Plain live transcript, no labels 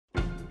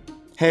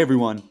Hey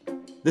everyone,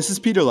 this is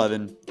Peter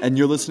Levin, and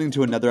you're listening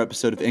to another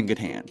episode of In Good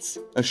Hands,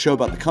 a show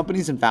about the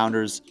companies and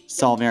founders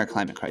solving our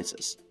climate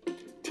crisis.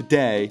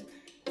 Today,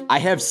 I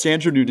have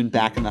Sandra Newton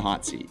back in the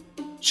hot seat,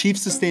 Chief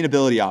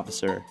Sustainability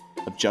Officer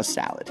of Just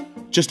Salad.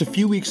 Just a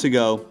few weeks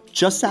ago,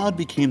 Just Salad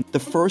became the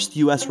first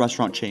U.S.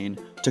 restaurant chain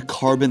to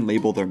carbon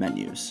label their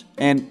menus.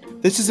 And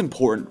this is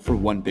important for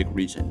one big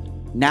reason.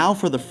 Now,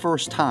 for the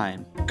first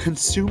time,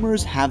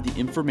 consumers have the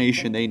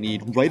information they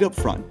need right up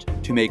front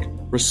to make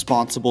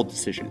responsible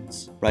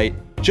decisions, right?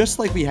 Just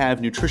like we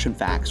have nutrition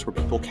facts where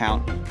people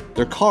count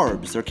their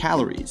carbs, their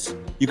calories.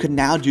 You can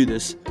now do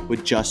this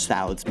with Just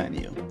Salad's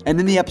menu. And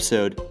in the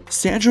episode,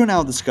 Sandra and I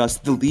will discuss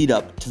the lead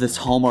up to this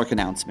hallmark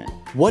announcement,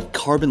 what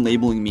carbon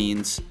labeling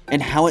means,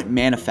 and how it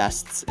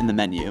manifests in the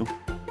menu,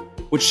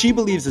 which she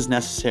believes is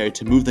necessary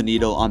to move the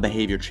needle on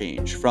behavior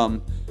change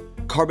from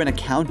carbon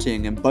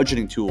accounting and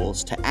budgeting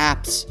tools to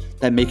apps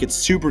that make it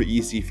super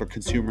easy for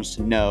consumers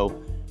to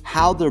know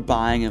how they're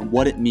buying and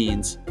what it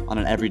means on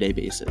an everyday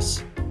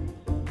basis.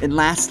 And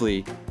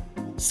lastly,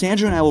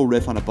 Sandra and I will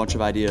riff on a bunch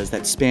of ideas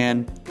that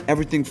span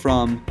everything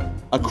from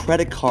a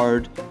credit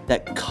card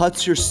that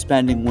cuts your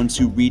spending once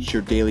you reach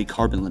your daily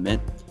carbon limit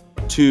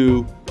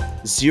to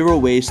zero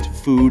waste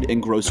food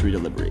and grocery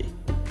delivery.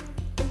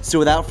 So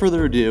without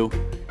further ado,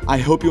 I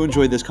hope you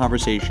enjoyed this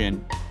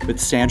conversation with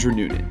Sandra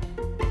Newton,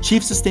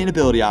 Chief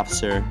Sustainability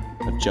Officer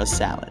of Just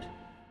Salad.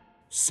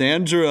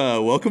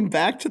 Sandra, welcome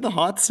back to the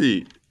hot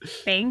seat.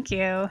 Thank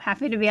you.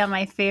 Happy to be on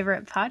my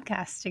favorite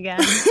podcast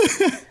again.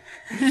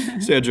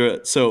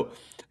 Sandra, so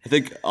I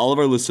think all of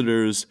our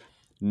listeners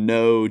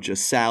know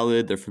Just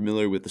Salad. They're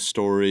familiar with the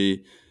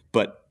story.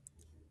 But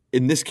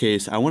in this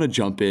case, I want to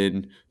jump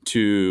in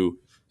to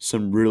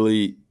some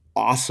really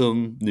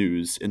awesome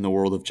news in the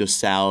world of Just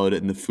Salad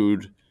and the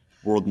food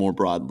world more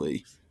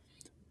broadly.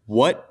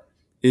 What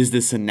is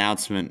this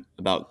announcement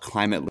about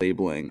climate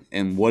labeling,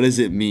 and what does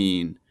it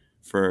mean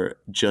for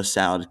Just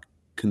Salad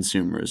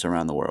consumers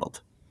around the world?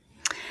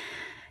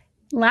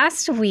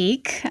 Last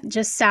week,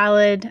 Just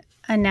Salad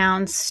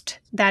announced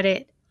that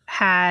it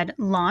had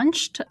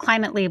launched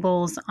climate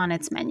labels on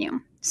its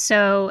menu.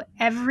 So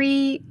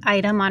every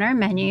item on our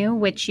menu,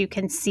 which you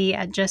can see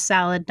at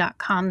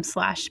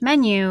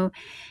justsalad.com/menu,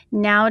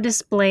 now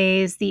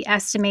displays the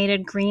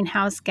estimated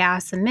greenhouse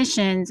gas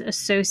emissions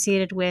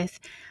associated with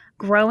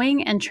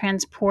growing and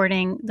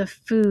transporting the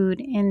food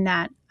in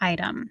that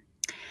item.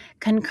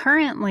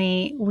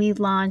 Concurrently, we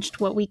launched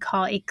what we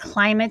call a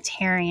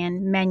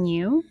climatarian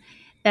menu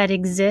that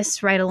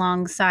exists right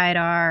alongside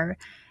our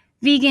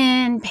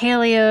vegan,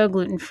 paleo,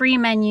 gluten-free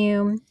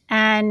menu.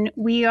 And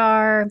we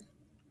are,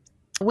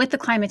 with the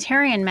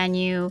climatarian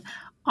menu,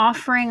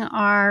 offering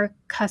our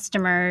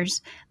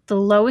customers the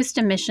lowest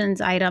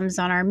emissions items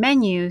on our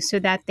menu so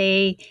that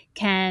they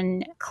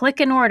can click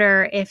an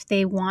order if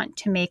they want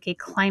to make a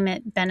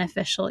climate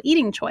beneficial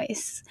eating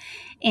choice.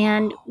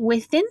 And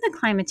within the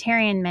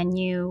climatarian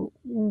menu,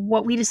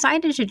 what we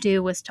decided to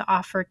do was to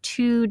offer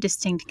two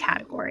distinct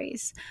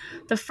categories.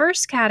 The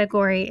first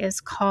category is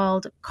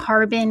called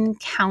Carbon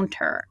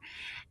Counter.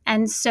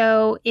 And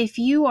so if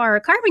you are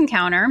a carbon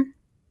counter,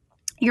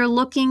 you're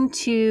looking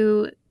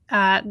to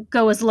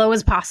go as low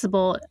as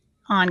possible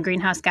on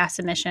greenhouse gas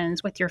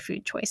emissions with your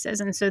food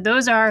choices. And so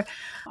those are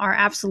our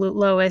absolute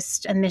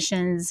lowest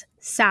emissions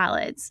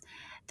salads.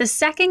 The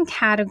second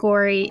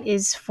category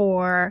is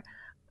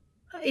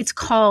it's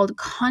called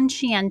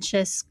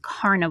Conscientious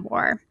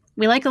Carnivore.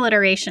 We like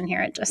alliteration here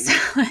at Just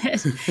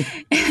Salad.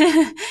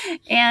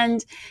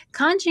 And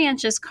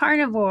Conscientious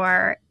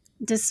Carnivore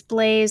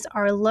displays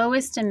our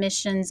lowest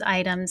emissions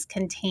items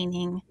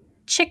containing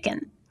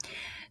chicken.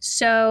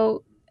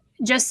 So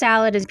Just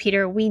Salad is,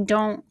 Peter, we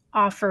don't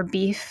offer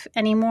beef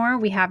anymore.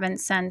 We haven't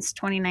since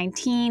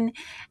 2019.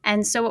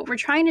 And so what we're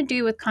trying to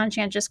do with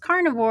Conscientious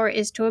Carnivore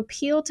is to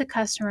appeal to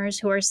customers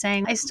who are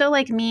saying, I still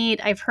like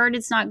meat. I've heard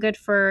it's not good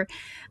for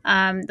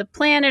the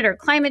planet or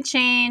climate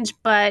change,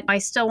 but I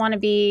still want to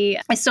be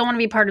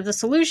part of the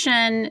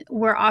solution.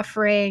 We're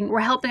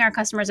helping our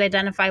customers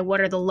identify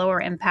what are the lower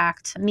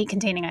impact meat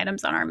containing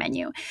items on our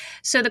menu.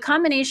 So the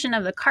combination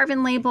of the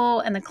carbon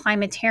label and the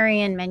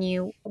climatarian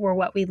menu were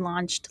what we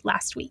launched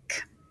last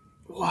week.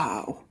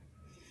 Wow.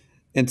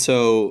 And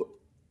so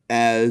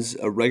as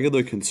a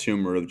regular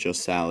consumer of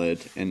Just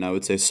Salad, and I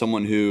would say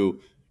someone who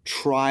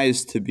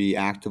tries to be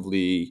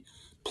actively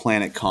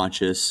planet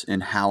conscious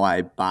in how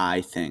I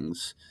buy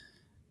things,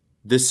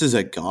 this is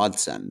a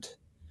godsend.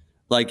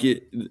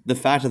 The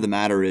fact of the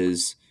matter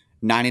is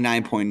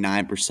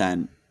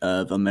 99.9%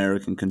 of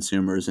American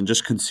consumers and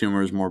just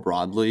consumers more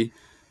broadly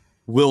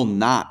will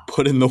not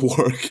put in the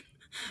work,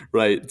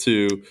 right,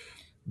 to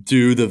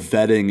do the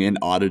vetting and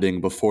auditing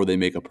before they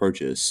make a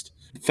purchase.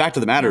 The fact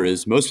of the matter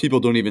is most people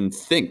don't even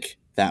think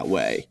that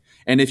way.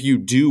 And if you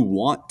do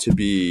want to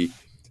be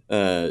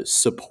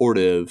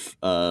supportive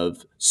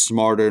of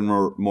smarter and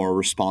more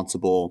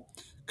responsible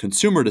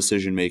consumer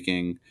decision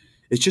making,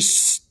 it's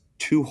just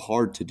too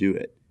hard to do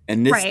it.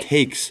 And this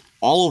takes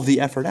all of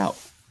the effort out.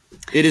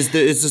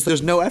 It's just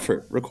there's no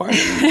effort required.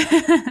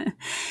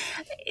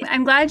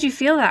 I'm glad you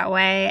feel that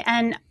way.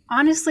 And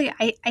honestly,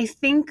 I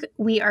think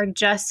we are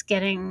just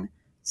getting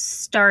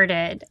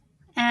started.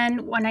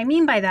 And what I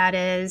mean by that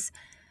is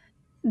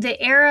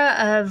the era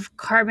of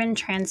carbon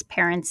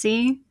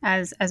transparency,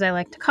 as I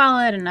like to call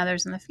it, and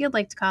others in the field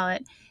like to call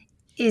it,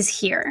 is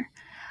here.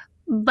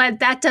 But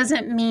that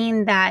doesn't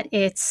mean that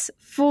it's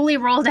fully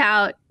rolled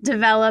out,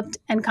 developed,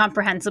 and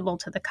comprehensible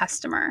to the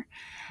customer.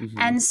 Mm-hmm.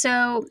 And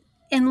so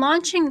in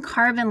launching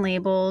carbon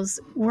labels,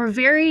 we're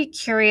very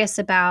curious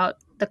about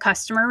the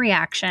customer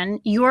reaction,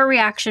 your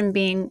reaction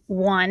being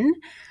one,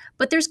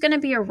 but there's going to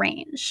be a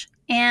range.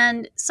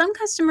 And some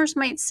customers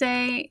might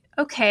say,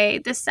 okay,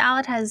 this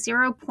salad has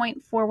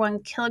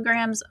 0.41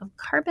 kilograms of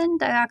carbon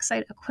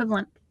dioxide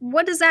equivalent.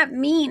 What does that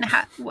mean?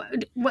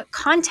 What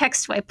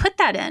context do I put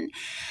that in?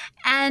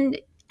 And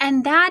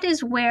that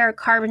is where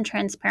carbon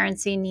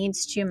transparency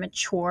needs to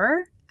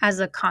mature as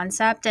a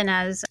concept and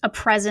as a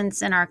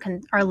presence in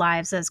our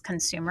lives as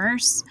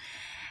consumers.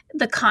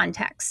 The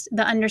context,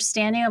 the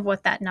understanding of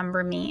what that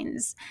number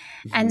means.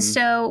 Mm-hmm. And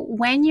so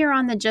when you're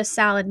on the Just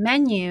Salad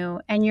menu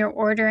and you're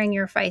ordering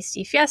your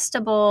Feisty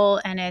Fiesta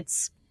Bowl and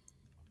it's,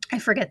 I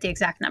forget the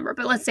exact number,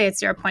 but let's say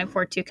it's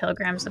 0.42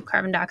 kilograms of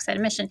carbon dioxide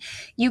emission,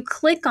 you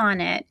click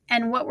on it,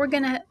 and what we're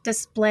going to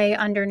display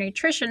under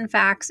nutrition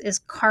facts is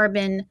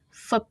carbon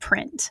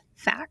footprint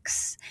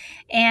facts.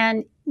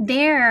 And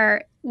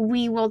there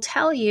we will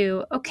tell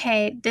you,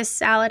 okay, this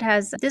salad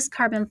has this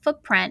carbon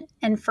footprint.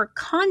 And for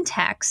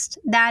context,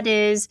 that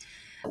is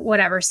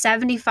whatever,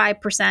 75%,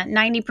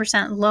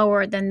 90%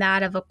 lower than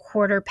that of a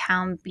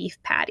quarter-pound beef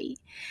patty.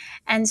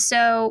 And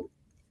so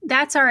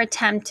that's our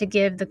attempt to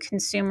give the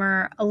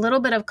consumer a little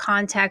bit of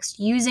context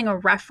using a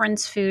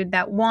reference food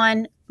that,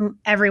 one,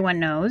 everyone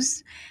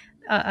knows,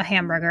 a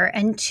hamburger,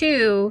 and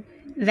two,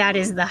 that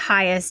is the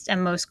highest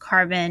and most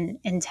carbon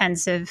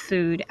intensive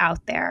food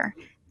out there,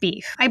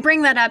 beef. I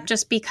bring that up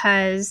just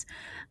because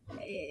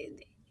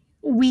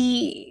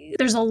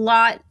there's a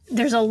lot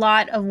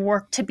of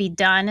work to be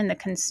done in the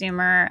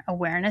consumer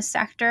awareness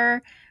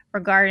sector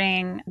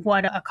regarding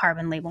what a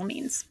carbon label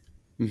means.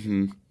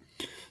 Mm-hmm.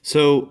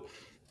 So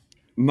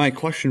my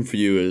question for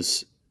you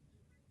is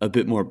a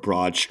bit more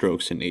broad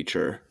strokes in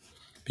nature,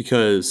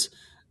 because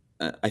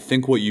I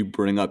think what you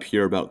bring up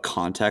here about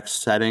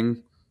context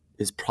setting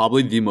is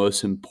probably the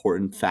most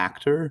important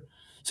factor.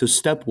 So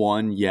step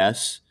one,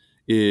 yes,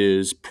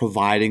 is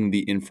providing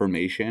the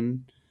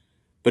information.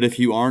 But if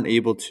you aren't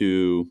able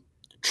to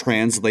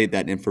translate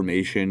that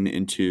information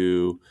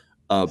into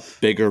a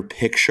bigger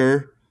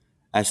picture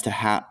as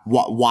to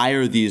why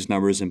are these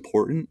numbers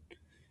important,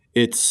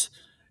 it's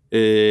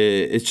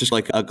just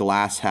like a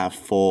glass half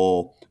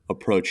full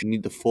approach. You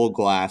need the full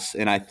glass.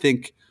 And I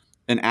think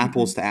an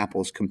apples to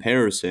apples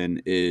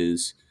comparison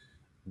is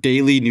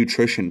daily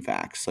nutrition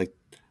facts. Like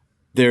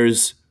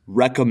there's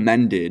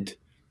recommended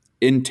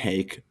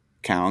intake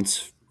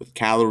counts with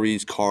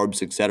calories,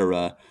 carbs,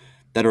 etc.,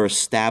 that are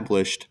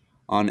established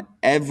on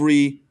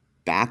every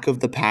back of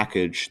the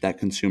package that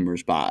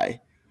consumers buy.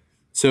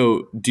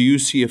 So do you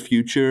see a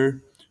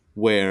future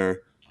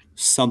where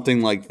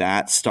something like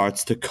that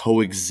starts to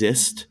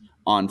coexist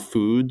on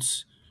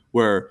foods,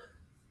 where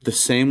the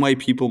same way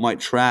people might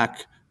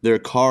track their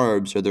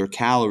carbs or their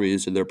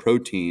calories or their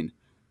protein,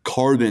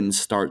 carbon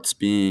starts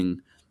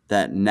being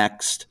that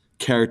next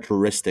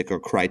characteristic or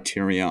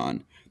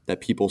criterion that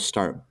people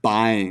start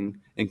buying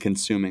and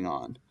consuming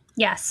on?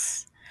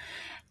 Yes.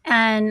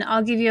 And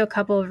I'll give you a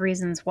couple of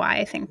reasons why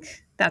I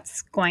think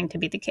that's going to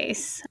be the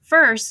case.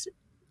 First,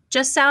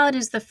 Just Salad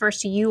is the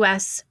first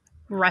U.S.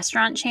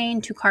 restaurant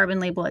chain to carbon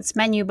label its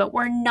menu, but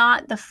we're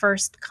not the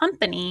first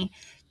company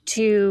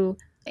to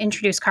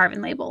introduce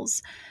carbon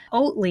labels.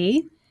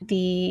 Oatly,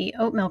 the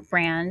oat milk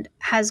brand,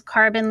 has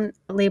carbon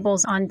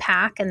labels on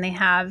pack, and they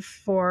have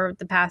for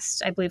the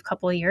past, I believe,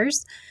 couple of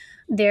years.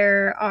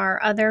 There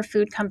are other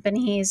food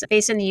companies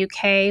based in the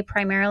UK,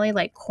 primarily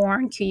like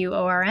Quorn,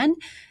 Quorn.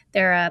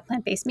 They're a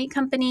plant-based meat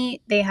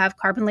company. They have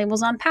carbon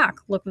labels on pack,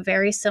 look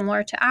very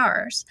similar to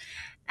ours.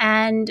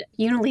 And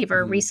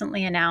Unilever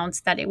recently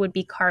announced that it would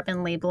be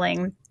carbon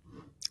labeling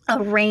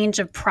a range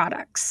of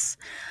products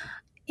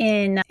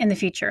in the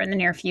future, in the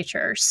near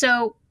future.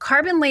 So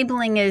carbon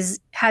labeling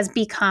has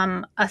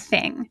become a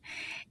thing.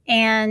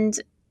 And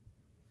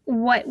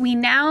what we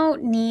now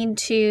need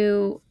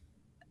to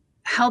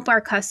help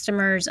our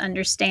customers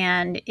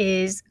understand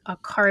is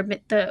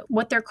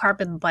what their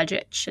carbon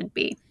budget should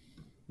be.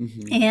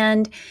 Mm-hmm.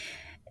 And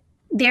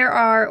there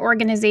are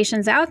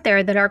organizations out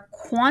there that are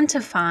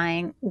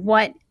quantifying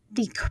what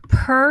the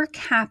per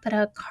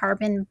capita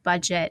carbon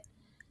budget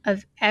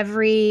of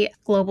every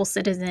global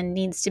citizen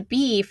needs to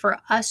be for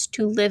us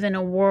to live in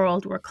a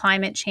world where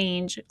climate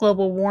change,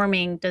 global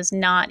warming does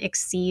not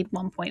exceed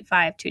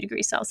 1.52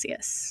 degrees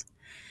Celsius.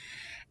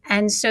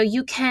 And so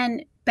you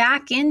can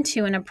back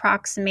into an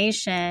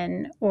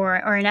approximation or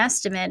an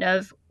estimate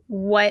of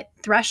what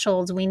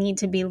thresholds we need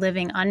to be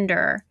living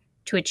under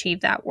to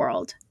achieve that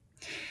world.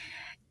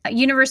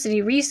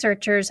 University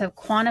researchers have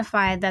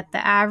quantified that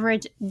the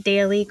average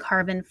daily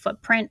carbon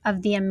footprint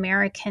of the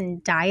American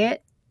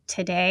diet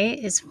today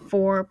is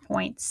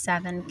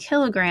 4.7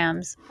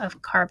 kilograms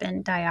of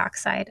carbon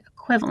dioxide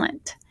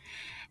equivalent.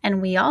 And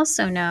we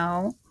also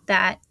know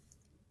that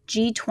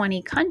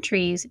G20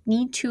 countries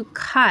need to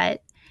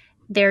cut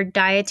their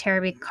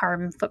dietary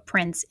carbon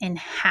footprints in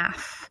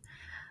half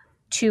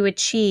to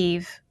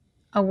achieve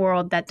a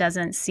world that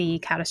doesn't see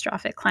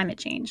catastrophic climate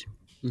change.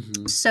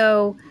 Mm-hmm.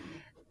 So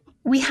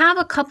we have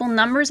a couple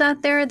numbers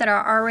out there that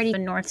are already a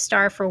North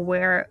Star for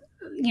where,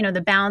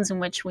 the bounds in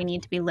which we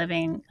need to be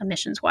living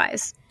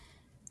emissions-wise.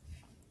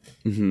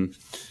 Mm-hmm.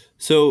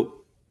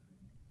 So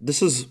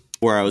this is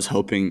where I was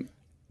hoping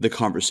the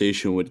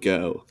conversation would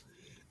go,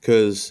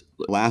 because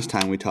last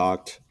time we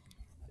talked,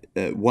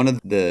 one of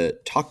the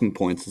talking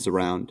points is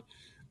around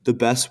the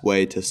best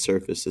way to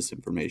surface this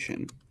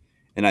information.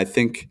 And I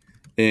think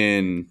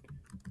in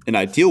an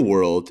ideal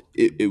world,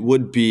 it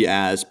would be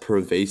as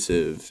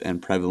pervasive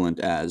and prevalent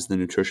as the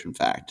nutrition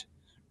fact,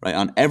 right?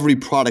 On every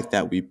product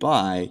that we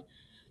buy,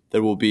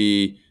 there will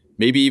be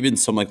maybe even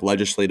some like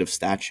legislative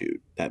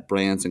statute that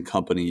brands and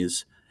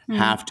companies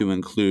have to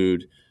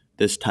include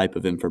this type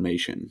of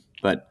information.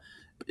 But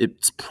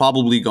it's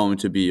probably going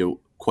to be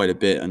quite a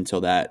bit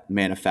until that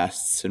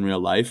manifests in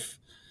real life.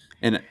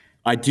 And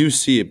I do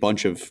see a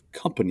bunch of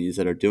companies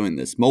that are doing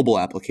this, mobile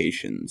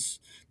applications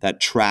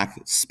that track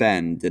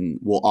spend and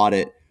will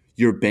audit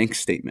your bank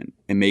statement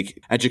and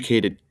make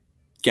educated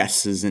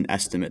guesses and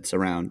estimates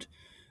around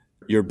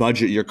your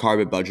budget, your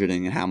carbon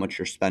budgeting, and how much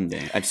you're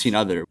spending. I've seen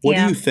other. What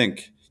do you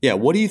think? Yeah,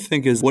 what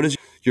is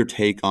your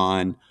take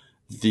on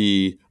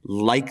the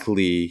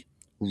likely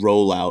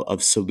rollout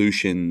of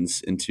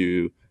solutions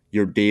into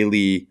your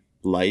daily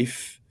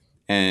life?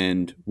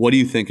 And what do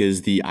you think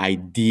is the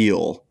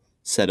ideal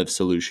set of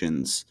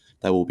solutions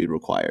that will be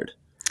required?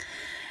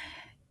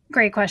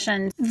 Great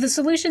question. The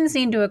solutions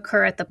need to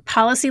occur at the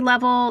policy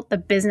level, the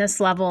business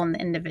level, and the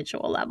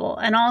individual level.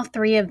 And all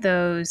three of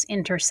those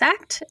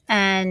intersect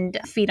and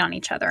feed on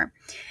each other.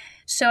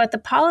 So at the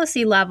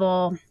policy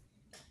level,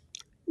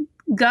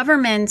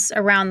 governments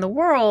around the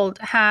world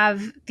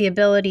have the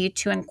ability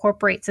to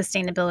incorporate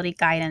sustainability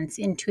guidance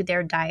into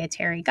their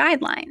dietary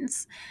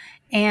guidelines.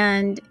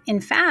 And in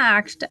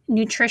fact,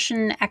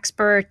 nutrition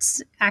experts,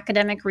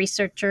 academic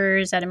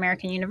researchers at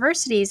American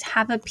universities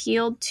have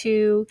appealed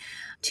to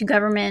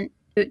government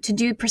to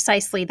do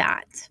precisely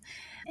that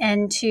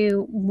and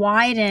to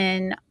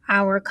widen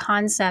our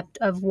concept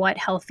of what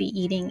healthy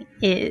eating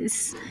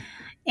is.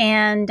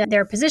 And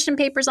there are position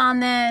papers on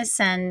this,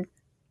 and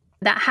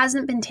that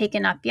hasn't been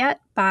taken up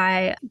yet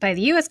by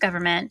the U.S.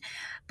 government,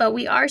 but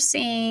we are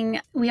seeing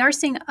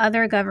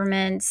other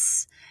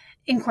governments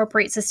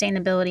incorporate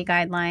sustainability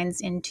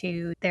guidelines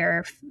into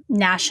their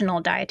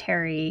national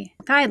dietary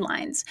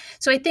guidelines.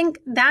 So I think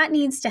that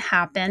needs to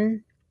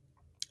happen.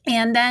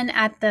 And then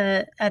at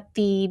the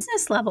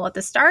business level, at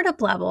the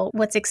startup level,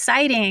 what's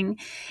exciting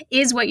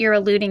is what you're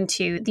alluding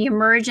to, the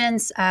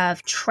emergence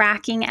of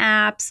tracking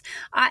apps.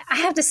 I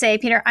have to say,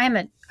 Peter, I'm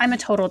a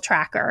total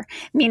tracker,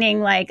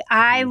 meaning like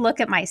I look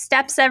at my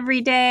steps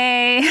every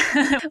day.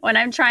 When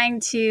I'm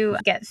trying to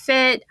get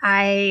fit,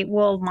 I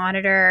will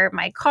monitor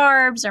my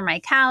carbs or my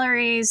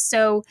calories.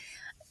 So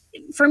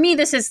for me,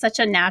 this is such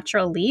a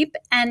natural leap,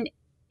 and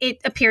it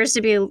appears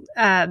to be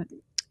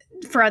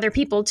for other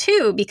people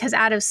too, because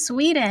out of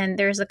Sweden,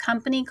 there's a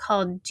company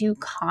called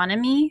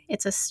Duconomy.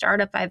 It's a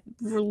startup I've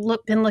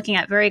been looking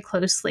at very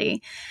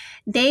closely.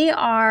 They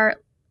are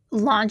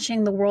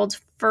launching the world's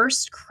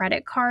first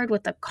credit card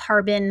with a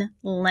carbon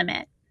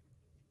limit.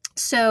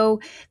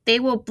 So they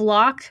will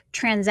block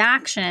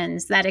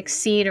transactions that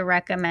exceed a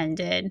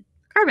recommended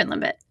carbon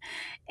limit.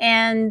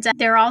 And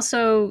they're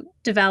also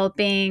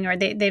developing, or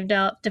they've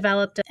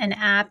developed an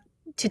app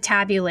to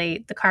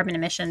tabulate the carbon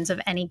emissions of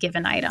any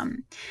given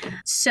item.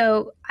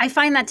 So I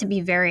find that to be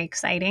very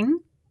exciting,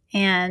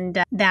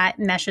 and that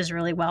meshes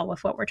really well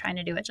with what we're trying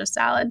to do at Just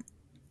Salad.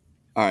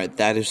 All right,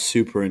 that is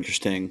super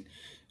interesting.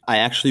 I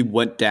actually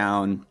went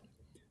down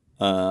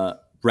a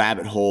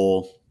rabbit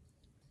hole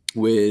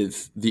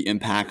with the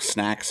Impact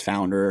Snacks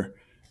founder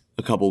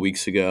a couple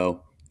weeks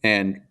ago,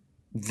 and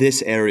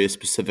this area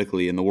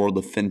specifically in the world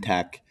of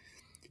fintech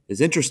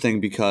is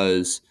interesting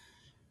because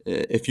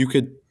if you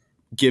could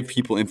give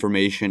people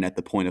information at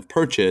the point of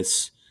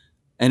purchase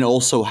and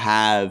also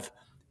have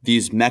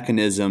these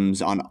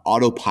mechanisms on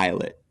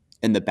autopilot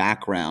in the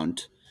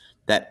background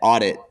that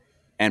audit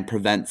and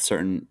prevent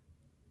certain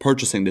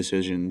purchasing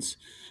decisions,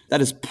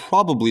 that is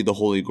probably the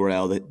holy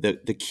grail,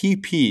 the key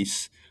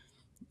piece.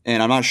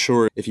 And I'm not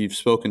sure if you've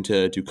spoken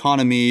to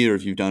Duconomy or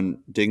if you've done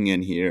digging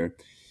in here,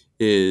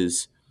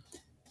 is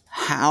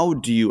how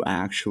do you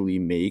actually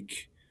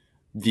make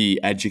the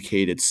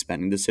educated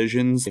spending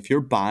decisions? If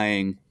you're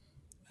buying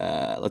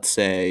let's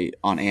say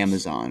on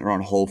Amazon or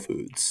on Whole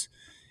Foods,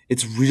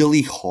 it's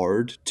really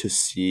hard to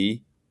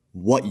see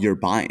what you're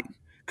buying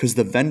because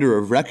the vendor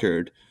of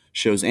record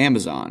shows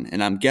Amazon.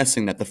 And I'm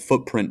guessing that the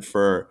footprint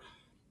for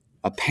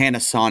a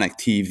Panasonic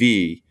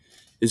TV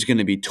is going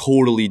to be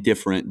totally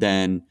different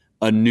than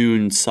a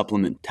Noon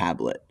supplement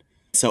tablet.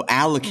 So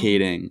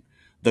allocating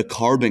the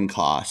carbon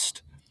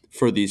cost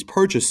for these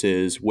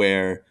purchases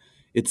where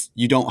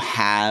you don't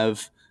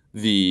have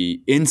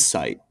the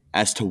insight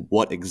as to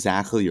what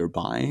exactly you're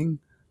buying,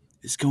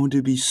 is going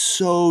to be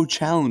so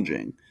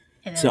challenging.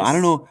 It So I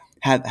don't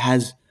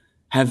is. know,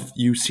 have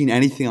you seen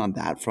anything on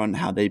that front,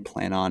 how they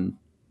plan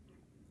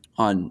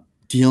on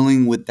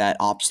dealing with that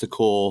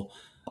obstacle?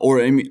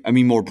 Or I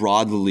mean more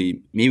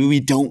broadly, maybe we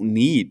don't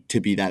need to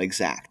be that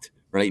exact,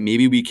 right?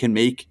 Maybe we can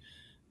make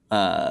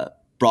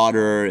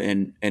broader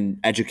and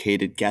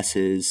educated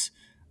guesses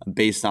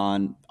based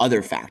on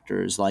other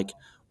factors like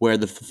where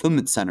the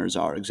fulfillment centers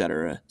are, et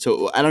cetera.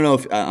 So I don't know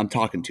if I'm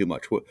talking too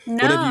much. What have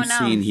No, you no.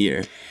 seen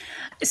here?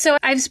 So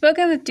I've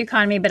spoken with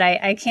Duconomy, but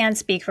I can't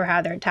speak for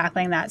how they're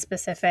tackling that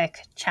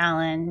specific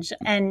challenge.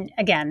 And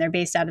again, they're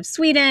based out of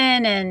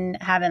Sweden and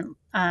haven't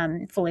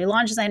fully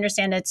launched, as I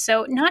understand it.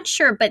 So not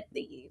sure, but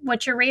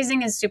what you're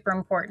raising is super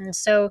important.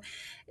 So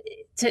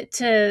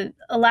to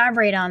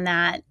elaborate on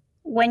that,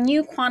 when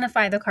you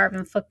quantify the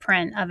carbon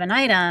footprint of an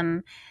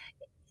item,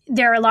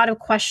 there are a lot of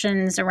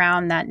questions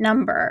around that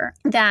number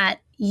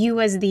that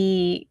you as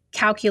the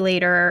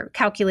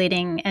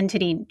calculating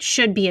entity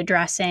should be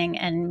addressing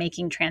and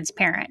making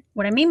transparent.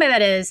 What I mean by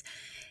that is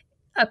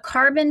a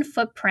carbon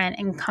footprint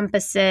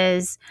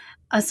encompasses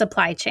a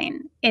supply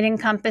chain. It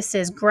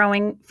encompasses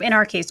growing, in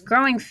our case,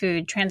 growing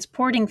food,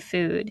 transporting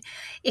food.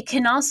 It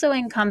can also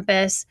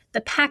encompass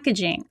the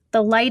packaging,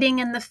 the lighting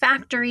in the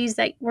factories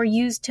that were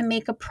used to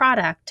make a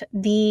product,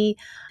 the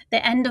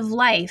end of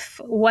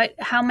life,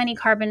 how many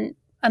carbon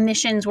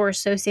emissions were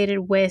associated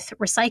with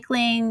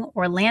recycling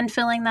or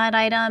landfilling that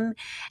item.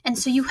 And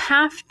so you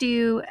have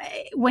to,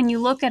 when you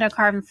look at a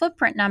carbon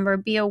footprint number,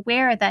 be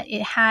aware that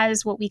it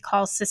has what we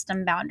call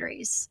system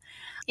boundaries.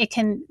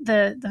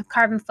 The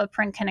carbon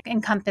footprint can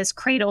encompass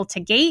cradle to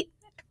gate,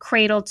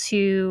 cradle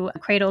to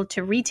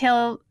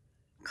retail,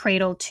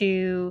 cradle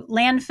to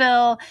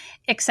landfill,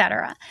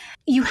 etc.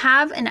 You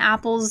have an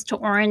apples to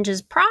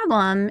oranges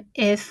problem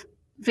if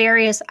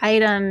various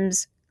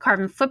items'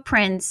 carbon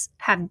footprints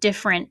have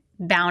different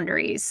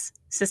boundaries,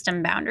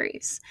 system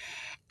boundaries.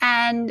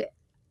 And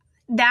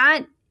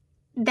that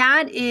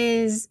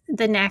is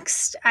the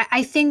next,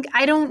 I think,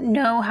 I don't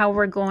know how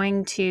we're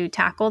going to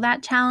tackle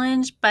that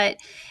challenge, but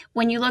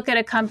when you look at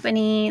a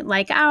company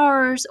like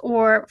ours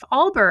or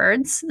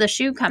Allbirds, the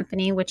shoe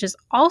company, which is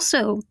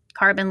also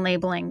carbon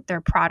labeling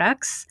their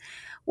products,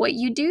 what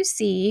you do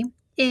see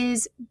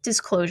is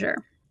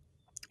disclosure.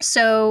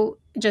 So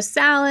Just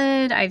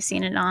Salad, I've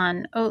seen it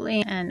on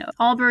Oatly and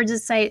Allbirds'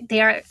 site.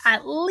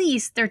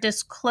 They're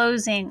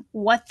disclosing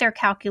what their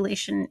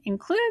calculation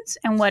includes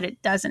and what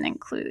it doesn't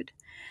include.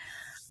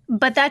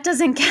 But that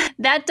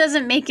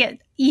doesn't make it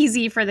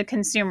easy for the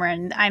consumer,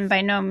 and I'm by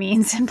no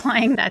means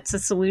implying that's a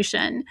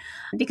solution,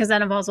 because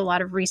that involves a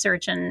lot of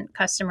research and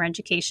customer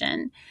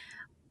education.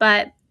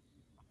 But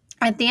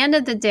at the end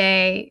of the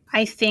day,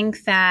 I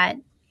think that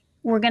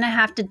we're going to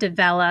have to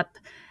develop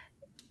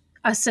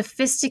a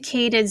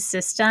sophisticated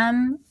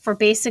system for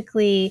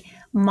basically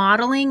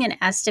modeling and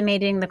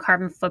estimating the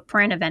carbon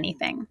footprint of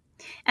anything.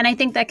 And I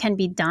think that can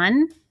be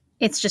done.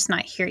 It's just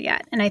not here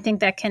yet. And I think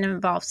that can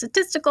involve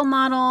statistical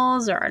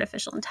models or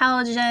artificial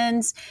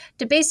intelligence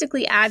to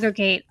basically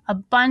aggregate a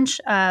bunch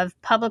of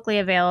publicly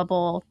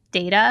available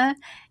data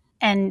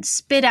and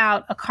spit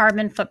out a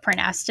carbon footprint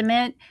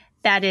estimate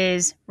that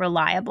is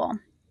reliable,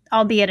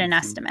 albeit an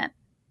estimate.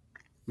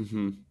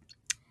 Mm-hmm.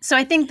 So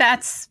I think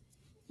that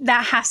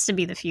has to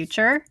be the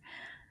future.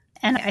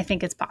 And I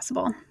think it's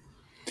possible.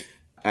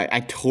 I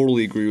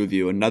totally agree with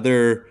you.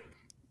 Another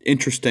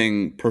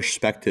interesting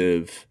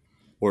perspective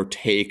or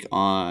take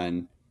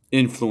on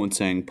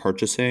influencing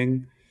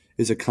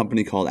is a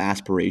company called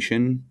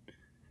Aspiration.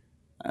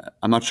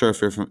 I'm not sure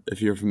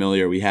if you're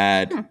familiar. We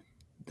had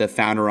the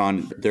founder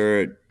on.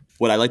 They're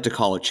what I like to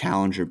call a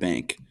challenger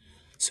bank.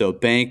 So a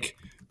bank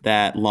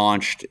that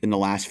launched in the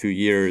last few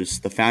years.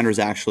 The founder is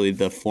actually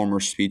the former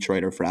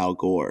speechwriter for Al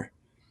Gore.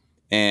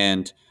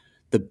 And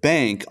the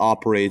bank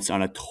operates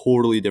on a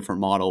totally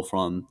different model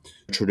from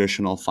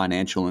traditional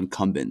financial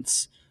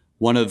incumbents.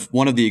 One of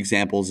the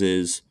examples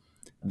is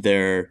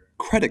their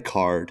credit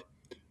card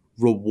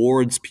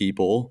rewards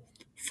people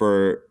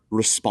for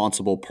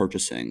responsible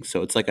purchasing.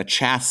 So it's like a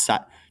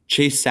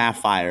Chase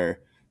Sapphire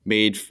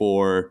made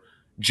for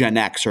Gen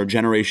X, or a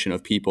generation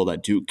of people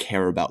that do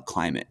care about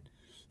climate.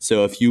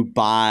 So if you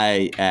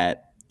buy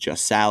at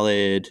Just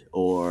Salad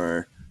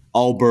or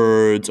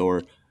Allbirds,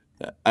 or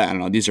I don't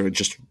know, these are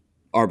just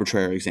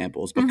arbitrary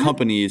examples, but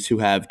companies who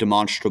have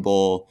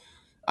demonstrable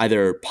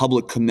either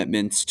public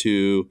commitments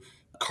to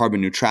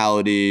carbon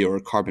neutrality or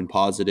carbon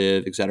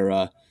positive, et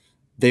cetera,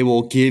 they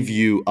will give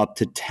you up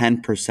to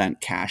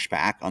 10% cash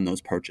back on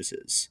those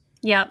purchases.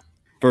 Yep.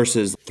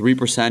 Versus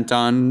 3%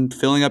 on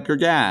filling up your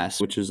gas,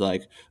 which is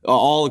like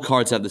all the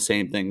cards have the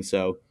same thing.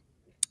 So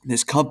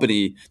this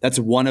company, that's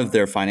one of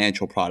their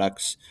financial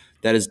products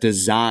that is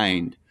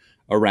designed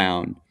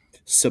around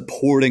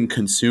supporting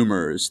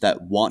consumers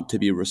that want to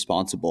be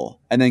responsible,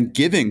 and then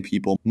giving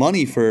people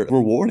money for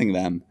rewarding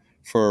them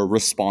for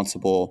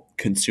responsible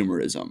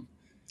consumerism.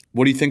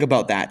 What do you think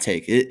about that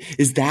take?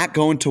 Is that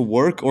going to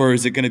work, or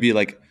is it going to be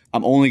like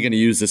I'm only going to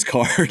use this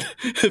card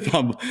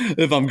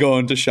if I'm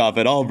going to shop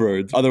at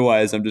Allbirds.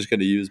 Otherwise, I'm just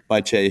going to use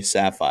my Chase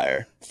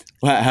Sapphire.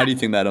 How do you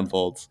think that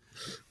unfolds?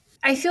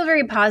 I feel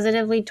very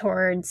positively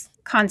towards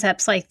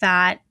concepts like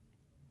that,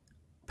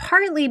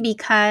 partly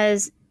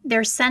because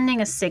they're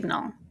sending a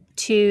signal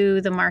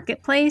to the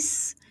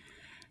marketplace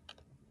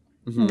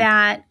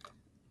that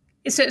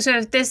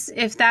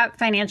if that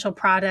financial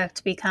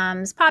product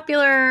becomes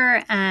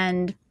popular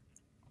and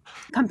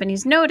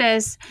companies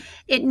notice,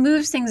 it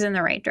moves things in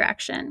the right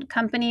direction.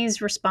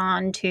 Companies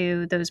respond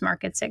to those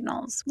market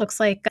signals. Looks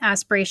like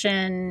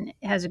Aspiration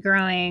has a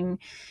growing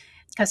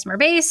customer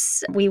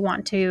base. We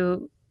want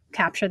to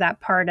capture that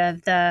part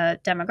of the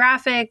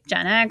demographic,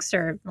 Gen X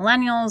or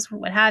millennials,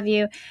 what have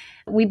you.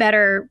 We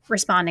better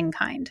respond in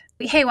kind.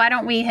 Hey, why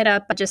don't we hit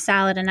up Just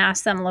Salad and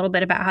ask them a little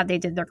bit about how they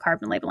did their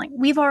carbon labeling?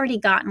 We've already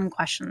gotten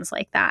questions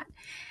like that.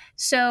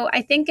 So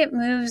I think it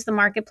moves the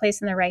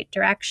marketplace in the right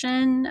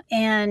direction.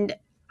 And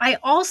I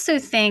also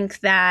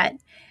think that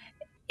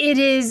it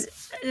is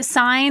a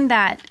sign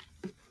that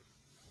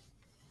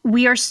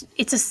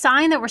it's a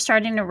sign that we're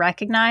starting to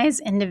recognize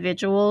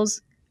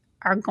individuals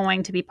are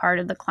going to be part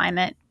of the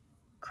climate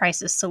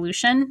crisis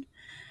solution,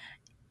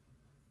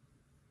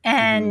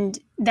 and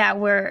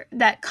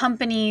that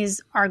companies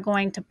are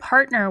going to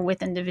partner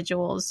with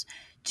individuals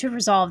to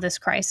resolve this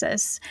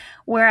crisis.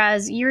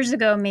 Whereas years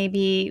ago,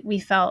 maybe we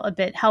felt a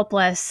bit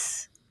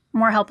helpless,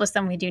 more helpless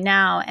than we do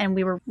now, and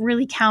we were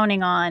really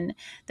counting on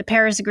the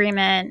Paris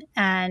Agreement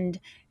and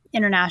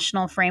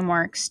international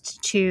frameworks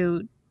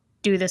to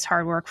do this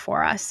hard work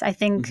for us. I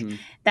think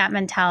that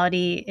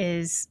mentality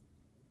is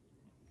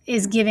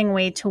giving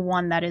way to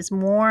one that is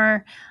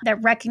more,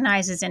 that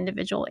recognizes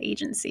individual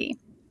agency.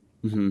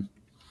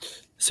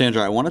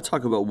 Sandra, I want to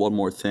talk about one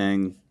more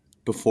thing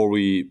before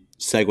we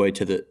segue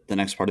to the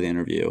next part of the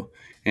interview.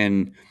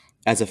 And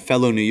as a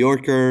fellow New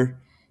Yorker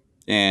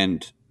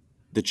and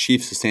the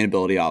chief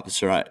sustainability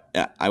officer,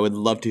 I would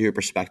love to hear your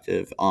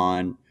perspective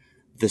on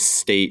the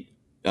state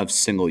of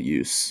single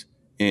use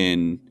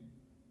in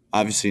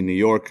obviously New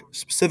York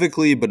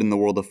specifically, but in the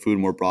world of food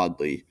more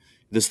broadly.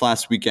 This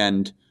last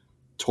weekend,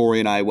 Tori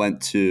and I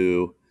went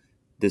to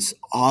this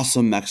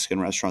awesome Mexican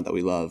restaurant that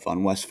we love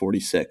on West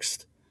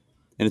 46th.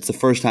 And it's the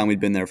first time we'd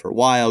been there for a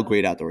while,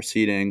 great outdoor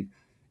seating.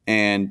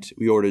 And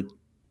we ordered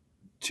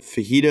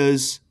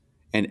fajitas,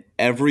 and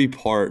every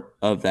part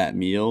of that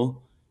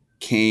meal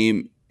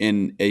came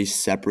in a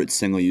separate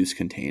single-use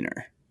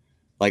container.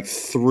 Like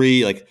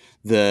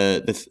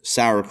the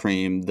sour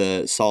cream,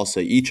 the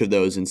salsa, each of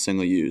those in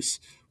single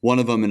use. One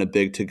of them in a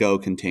big to-go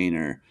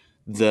container.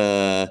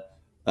 The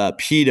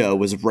pita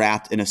was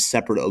wrapped in a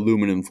separate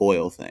aluminum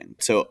foil thing.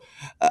 So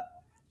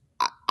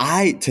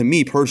to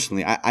me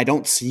personally, I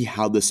don't see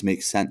how this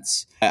makes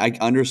sense. I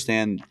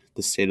understand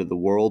the state of the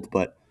world,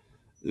 but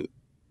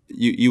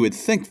you would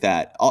think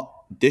that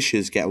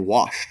dishes get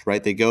washed,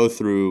 right? They go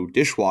through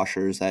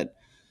dishwashers that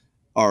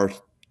are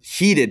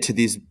heated to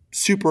these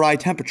super high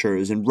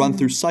temperatures and run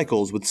through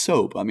cycles with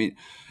soap. I mean,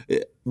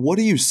 what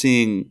are you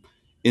seeing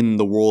in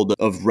the world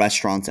of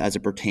restaurants as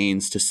it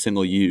pertains to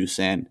single use?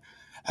 And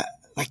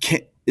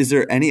is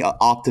there any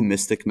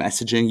optimistic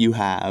messaging you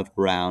have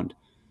around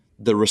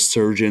the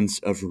resurgence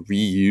of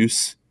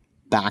reuse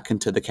back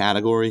into the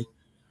category?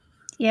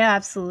 Yeah,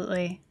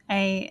 absolutely.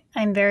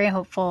 I'm very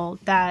hopeful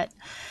that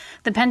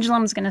the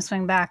pendulum is going to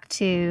swing back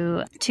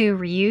to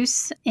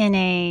reuse in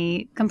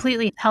a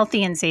completely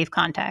healthy and safe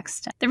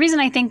context. The reason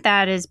I think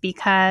that is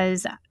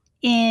because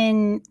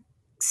in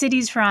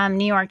cities from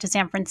New York to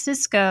San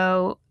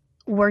Francisco,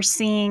 we're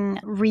seeing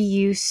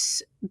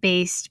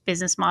reuse-based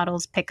business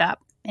models pick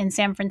up. In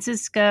San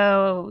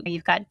Francisco,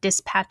 you've got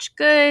Dispatch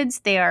Goods.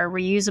 They are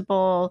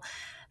reusable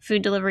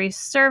food delivery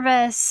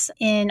service.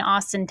 In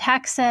Austin,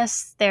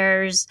 Texas,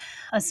 there's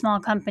a small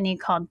company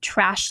called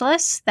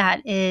Trashless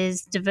that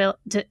is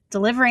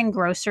delivering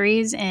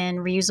groceries in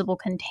reusable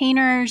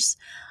containers.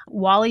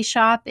 Wally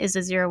Shop is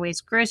a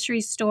zero-waste grocery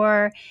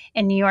store.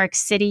 In New York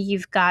City,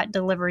 you've got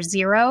Deliver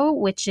Zero,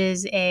 which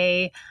is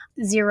a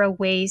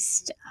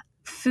zero-waste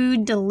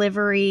food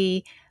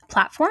delivery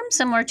platform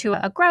similar to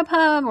a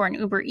Grubhub or an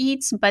Uber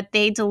Eats, but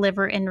they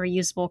deliver in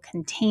reusable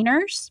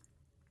containers.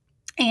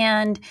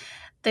 And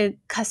the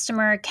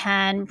customer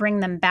can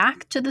bring them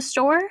back to the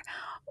store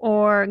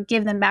or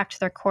give them back to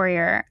their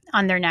courier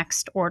on their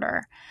next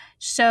order.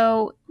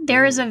 So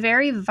there is a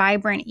very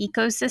vibrant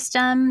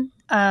ecosystem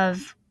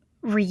of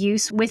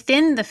reuse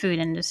within the food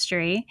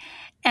industry.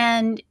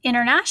 And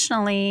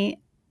internationally,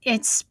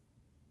 it's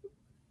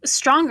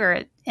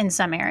stronger in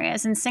some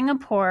areas. In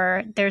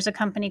Singapore, there's a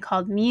company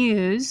called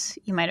Muse,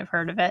 you might have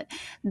heard of it,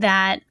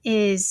 that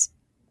is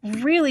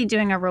really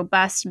doing a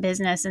robust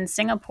business in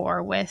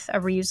Singapore with a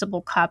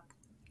reusable cup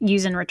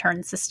use and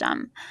return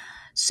system.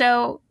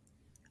 So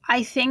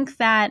I think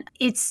that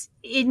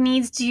it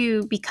needs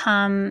to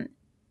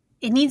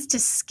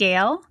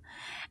scale.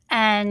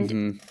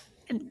 And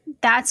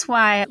that's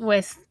why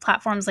with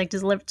platforms like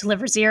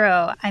Deliver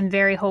Zero, I'm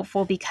very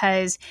hopeful,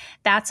 because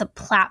that's a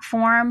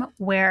platform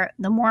where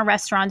the more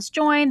restaurants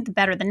join, the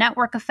better the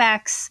network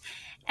effects.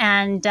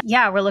 And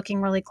yeah, we're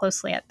looking really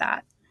closely at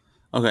that.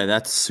 Okay,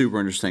 that's super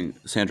interesting.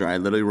 Sandra, I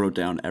literally wrote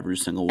down every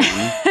single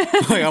one.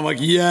 I'm like,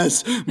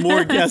 yes,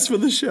 more guests for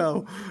the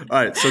show.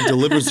 All right, so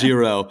Deliver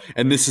Zero.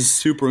 And this is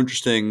super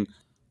interesting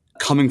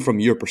coming from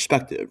your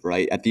perspective,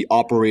 right? At the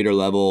operator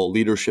level,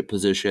 leadership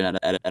position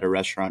at a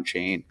restaurant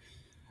chain.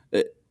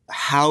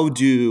 How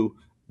do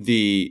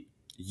the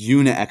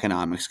unit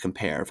economics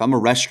compare? If I'm a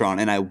restaurant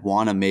and I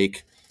want to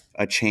make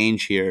a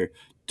change here,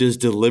 does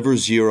Deliver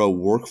Zero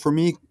work for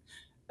me?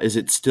 Is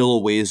it still a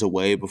ways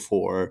away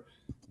before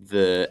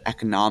the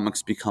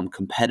economics become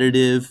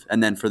competitive?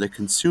 And then for the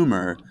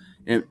consumer,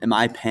 am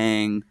I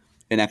paying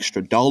an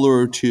extra dollar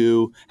or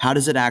two? How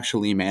does it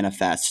actually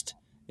manifest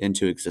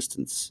into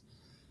existence?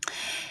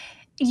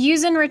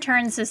 Use and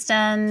return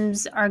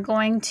systems are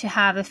going to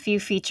have a few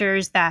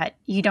features that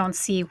you don't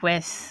see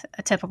with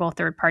a typical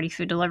third-party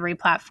food delivery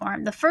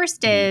platform. The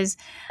first is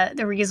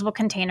the reusable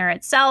container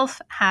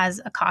itself has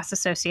a cost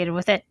associated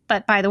with it.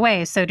 But by the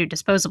way, so do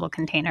disposable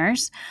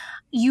containers.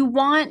 You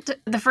want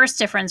the first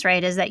difference,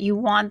 right, is that you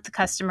want the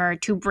customer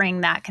to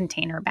bring that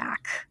container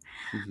back.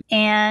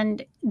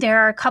 And there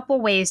are a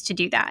couple ways to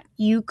do that.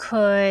 You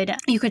could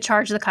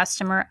charge the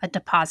customer a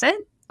deposit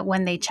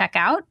when they check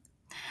out,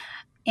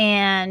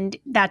 and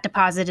that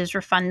deposit is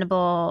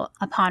refundable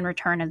upon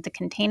return of the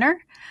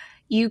container.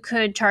 You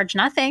could charge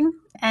nothing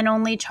and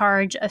only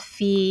charge a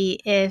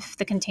fee if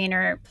the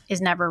container is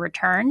never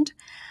returned.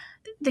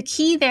 The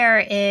key there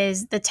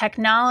is the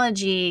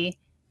technology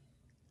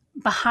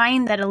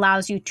behind that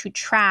allows you to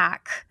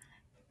track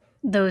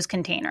those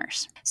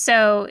containers.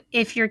 So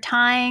if you're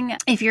tying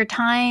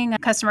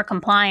customer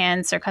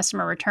compliance or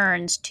customer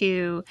returns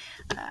to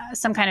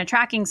some kind of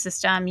tracking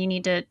system, you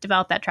need to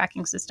develop that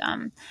tracking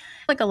system,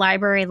 like a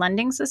library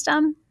lending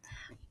system.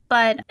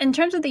 But in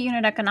terms of the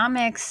unit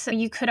economics,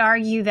 you could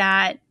argue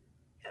that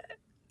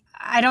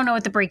I don't know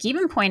what the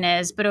break-even point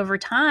is, but over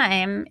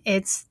time,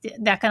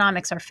 the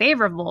economics are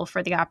favorable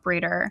for the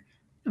operator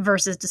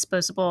versus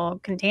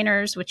disposable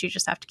containers, which you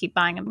just have to keep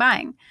buying and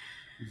buying.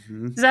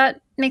 Does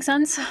that make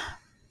sense?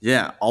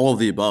 Yeah, all of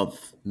the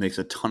above makes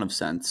a ton of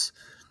sense.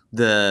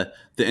 The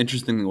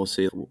interesting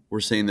thing we're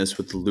seeing this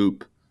with the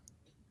Loop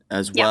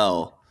as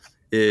well,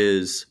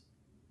 is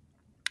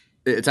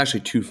it's actually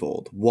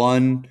twofold.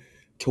 One,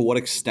 to what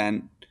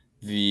extent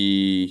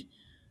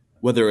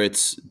whether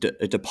it's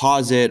a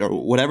deposit or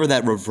whatever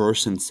that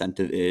reverse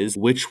incentive is,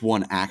 which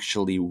one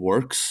actually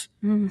works.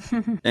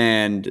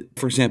 And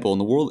for example, in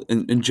the world,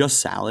 in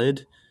Just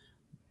Salad,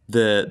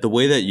 the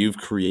way that you've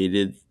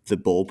created the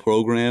bowl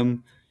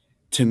program,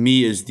 to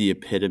me, is the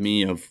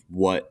epitome of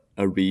what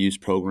a reuse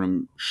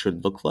program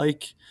should look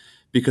like,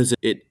 because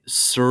it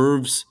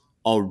serves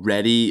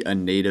already a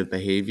native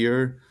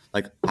behavior.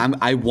 Like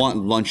I want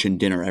lunch and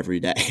dinner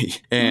every day.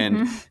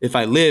 And if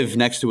I live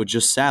next to a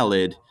Just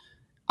Salad,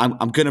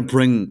 I'm going to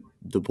bring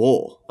the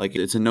bowl. Like,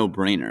 it's a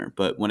no-brainer.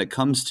 But when it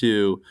comes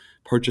to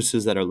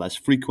purchases that are less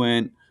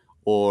frequent,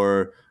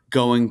 or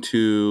going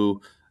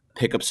to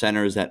pickup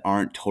centers that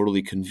aren't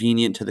totally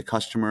convenient to the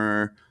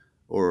customer,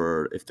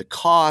 or if the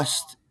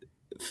cost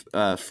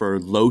for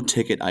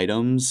low-ticket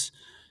items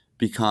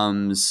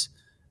becomes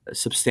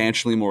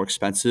substantially more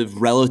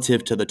expensive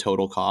relative to the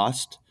total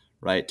cost,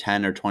 right?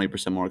 10 or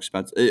 20% more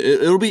expensive.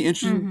 It'll be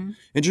interesting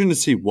to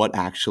see what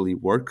actually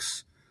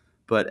works.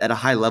 But at a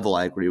high level,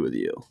 I agree with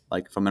you.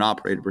 Like, from an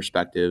operator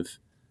perspective,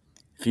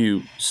 if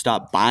you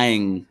stop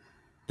buying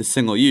the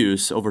single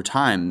use over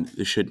time,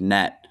 it should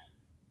net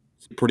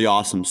pretty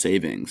awesome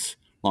savings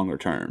longer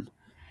term.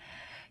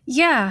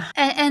 Yeah.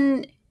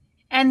 And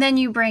then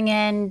you bring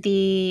in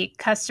the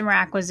customer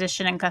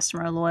acquisition and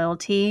customer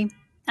loyalty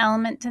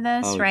element to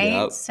this, right?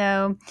 Yep.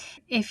 So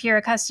if you're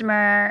a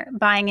customer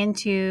buying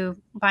into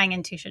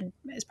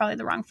is probably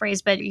the wrong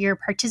phrase, but you're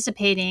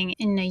participating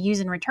in a use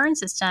and return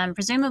system,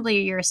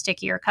 presumably you're a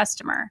stickier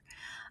customer.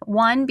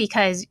 One,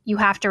 because you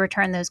have to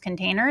return those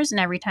containers,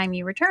 and every time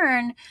you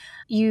return,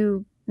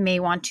 you may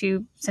want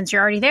to, since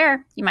you're already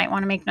there, you might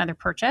want to make another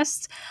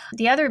purchase.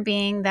 The other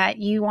being that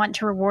you want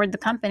to reward the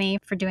company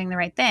for doing the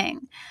right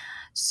thing.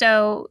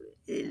 So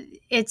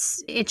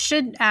it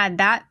should add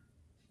that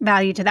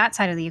value to that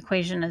side of the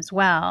equation as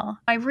well.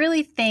 I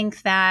really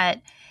think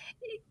that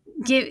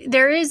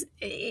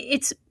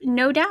it's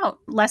no doubt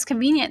less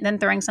convenient than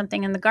throwing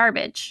something in the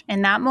garbage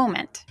in that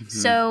moment.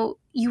 So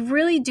you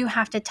really do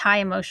have to tie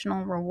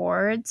emotional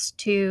rewards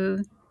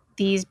to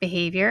these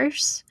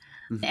behaviors.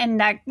 And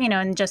that,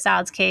 in Just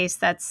Salad's case,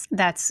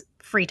 that's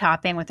free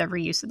topping with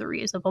every use of the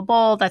reusable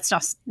bowl. That's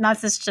just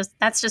not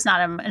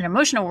an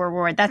emotional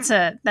reward. That's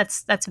a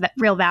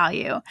real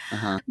value.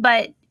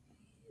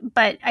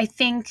 But I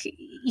think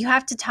you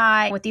have to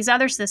tie with these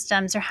other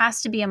systems. There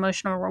has to be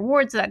emotional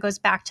rewards. That goes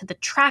back to the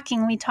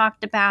tracking we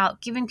talked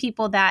about, giving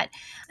people that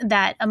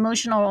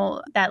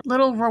emotional, that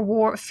little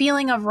reward,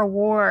 feeling of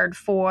reward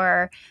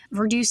for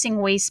reducing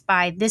waste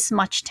by this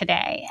much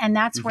today. And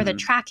that's where the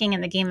tracking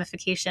and the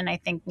gamification, I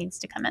think, needs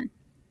to come in.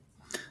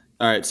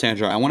 All right,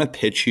 Sandra, I want to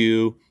pitch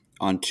you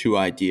on two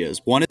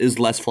ideas. One is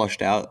less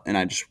fleshed out, and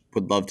I just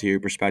would love to hear your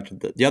perspective.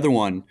 The other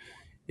one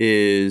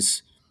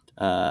is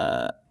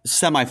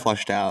semi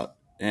flushed out,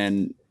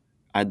 and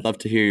I'd love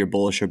to hear your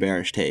bullish or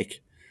bearish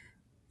take.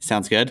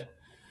 Sounds good?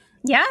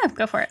 Yeah,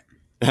 go for it.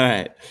 All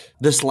right.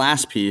 This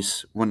last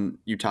piece, when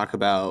you talk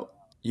about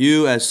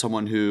you as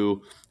someone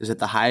who is at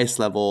the highest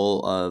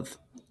level of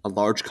a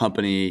large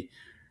company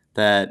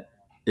that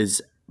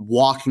is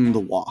walking the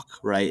walk,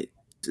 right?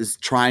 Is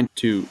trying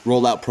to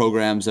roll out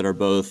programs that are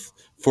both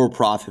for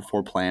profit,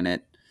 for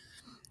planet.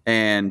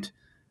 And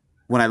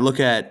when I look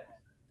at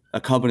a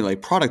company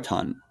like Product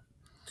Hunt,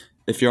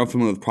 if you're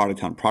unfamiliar with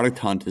Product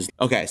Hunt is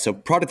okay. So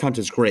Product Hunt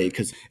is great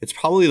because it's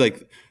probably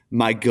like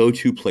my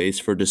go-to place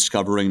for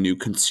discovering new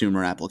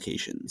consumer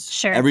applications.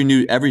 Sure.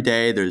 Every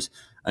day there's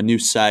a new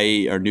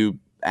site or new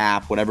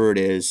app, whatever it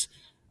is,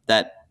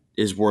 that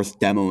is worth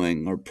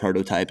demoing or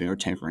prototyping or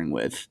tinkering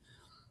with.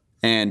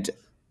 And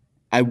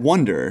I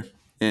wonder,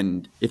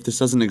 and if this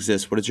doesn't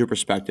exist, what is your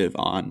perspective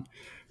on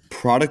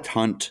Product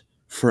Hunt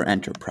for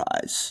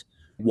enterprise?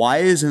 Why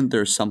isn't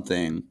there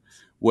something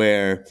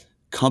where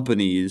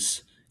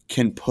companies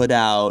can put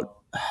out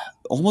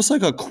almost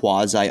like a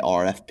quasi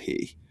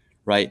RFP,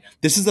 right?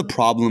 This is a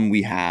problem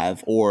we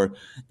have, or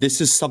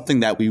this is something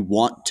that we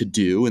want to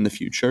do in the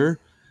future,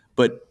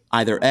 but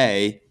either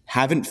A,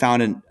 haven't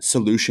found a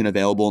solution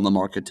available in the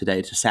market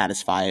today to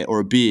satisfy it,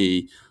 or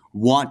B,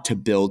 want to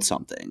build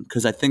something.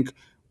 Because I think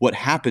what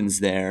happens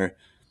there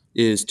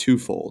is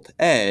twofold.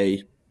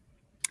 A,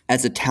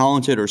 as a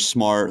talented or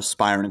smart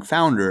aspiring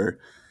founder,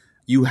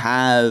 you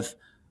have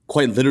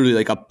quite literally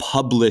like a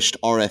published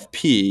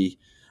RFP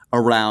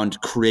around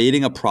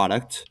creating a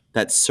product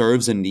that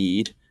serves a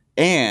need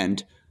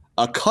and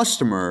a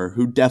customer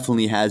who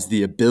definitely has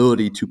the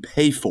ability to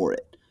pay for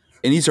it.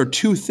 And these are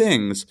two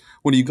things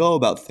when you go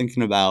about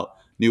thinking about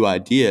new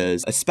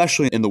ideas,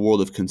 especially in the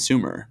world of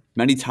consumer.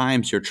 Many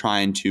times you're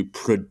trying to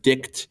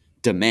predict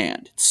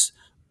demand. It's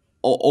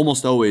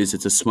almost always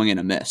it's a swing and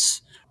a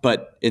miss.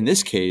 But in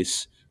this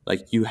case,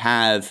 like you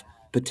have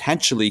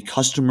potentially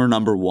customer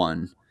number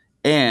one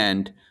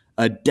and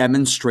a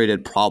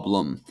demonstrated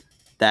problem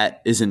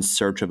that is in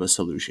search of a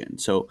solution.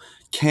 So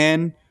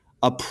can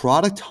a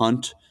Product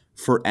Hunt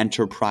for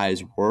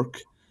enterprise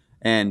work?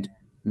 And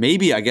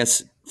maybe, I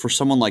guess, for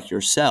someone like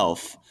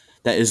yourself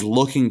that is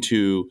looking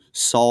to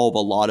solve a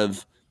lot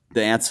of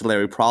the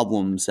ancillary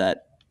problems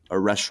that a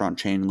restaurant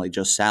chain like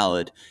Just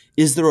Salad,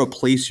 is there a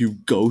place you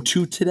go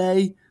to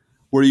today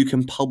where you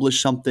can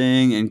publish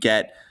something and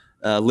get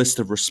a list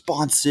of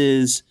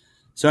responses?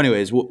 So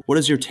anyways, what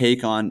is your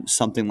take on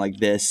something like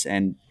this?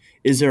 And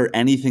is there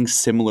anything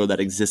similar that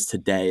exists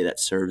today that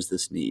serves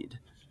this need?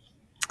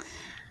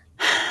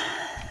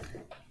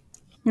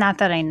 Not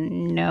that I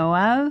know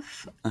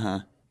of. Uh-huh.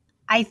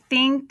 I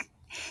think,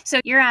 so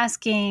you're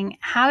asking,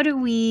 how do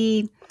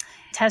we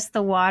test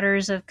the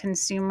waters of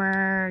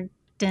consumer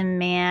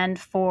demand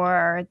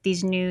for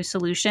these new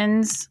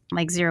solutions,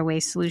 like zero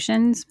waste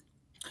solutions?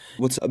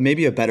 What's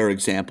maybe a better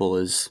example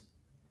is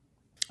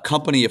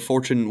a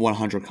Fortune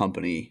 100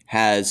 company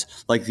has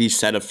like these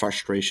set of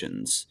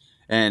frustrations.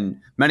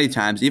 And many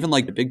times, even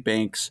like the big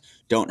banks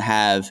don't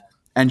have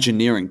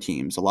engineering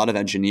teams. A lot of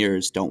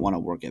engineers don't want to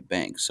work at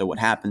banks. So what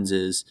happens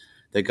is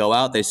they go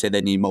out, they say they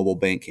need mobile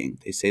banking.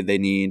 They say they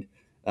need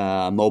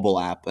a mobile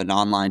app, an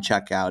online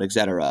checkout,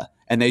 etc.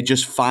 And they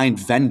just find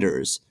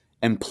vendors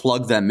and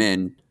plug them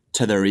in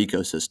to their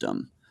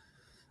ecosystem.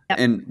 Yep.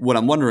 And what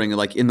I'm wondering,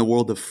 like in the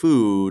world of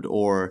food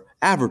or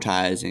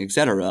advertising,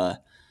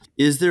 etc.,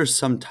 is there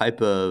some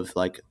type of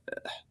like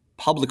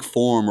public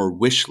forum or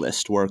wish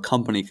list where a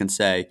company can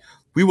say,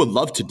 we would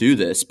love to do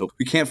this, but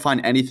we can't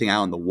find anything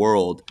out in the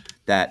world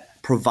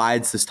that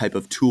provides this type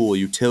of tool,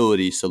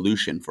 utility,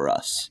 solution for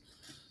us?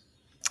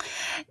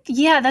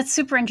 Yeah, that's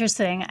super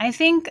interesting. I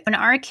think in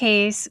our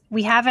case,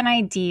 we have an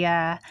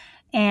idea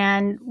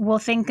and we'll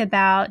think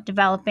about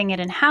developing it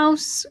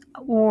in-house,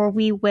 or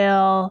we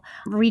will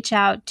reach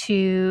out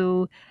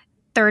to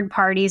third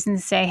parties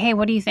and say, hey,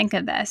 what do you think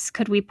of this?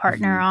 Could we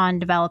partner on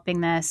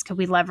developing this? Could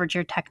we leverage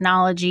your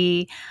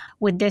technology?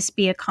 Would this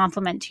be a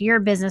complement to your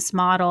business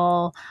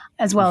model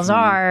as well as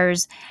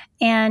ours?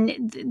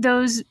 And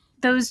those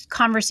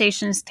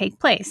conversations take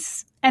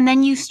place. And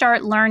then you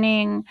start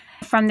learning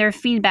from their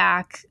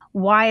feedback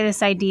why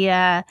this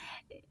idea,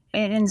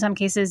 in some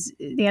cases,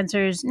 the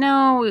answer is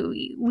no,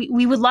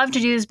 we would love to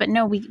do this, but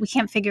no, we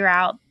can't figure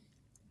out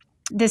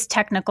this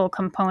technical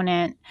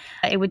component.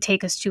 It would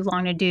take us too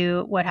long to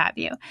do, what have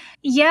you.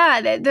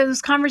 Yeah,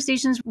 those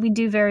conversations we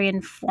do very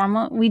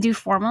informally,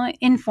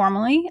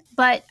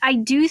 but I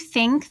do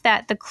think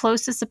that the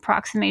closest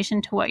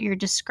approximation to what you're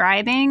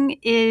describing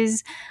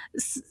is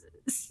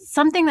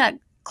something that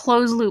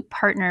Closed Loop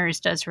Partners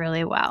does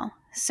really well.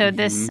 So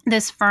this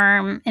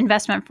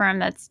investment firm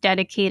that's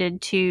dedicated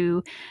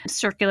to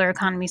circular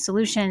economy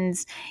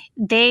solutions,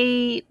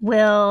 they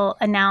will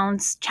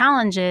announce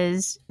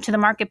challenges to the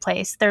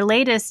marketplace. Their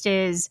latest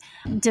is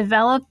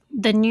develop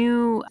a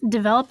new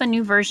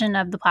version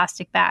of the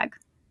plastic bag.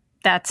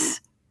 That's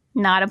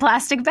not a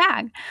plastic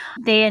bag.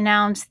 They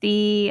announced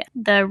the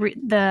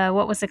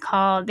what was it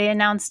called? They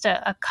announced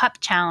a cup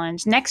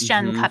challenge, next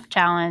gen cup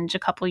challenge a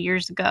couple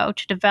years ago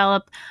to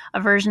develop a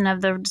version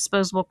of the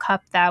disposable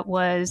cup that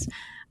was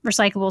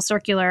recyclable,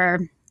 circular.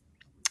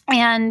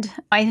 And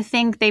I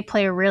think they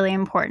play a really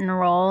important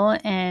role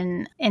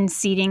in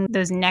seeding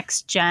those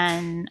next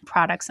gen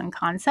products and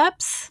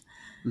concepts.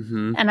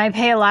 And I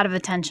pay a lot of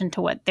attention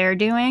to what they're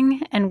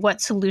doing and what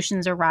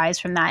solutions arise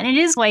from that. And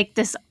it is like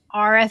this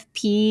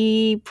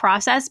RFP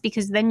process,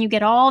 because then you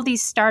get all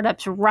these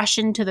startups rush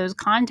into those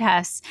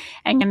contests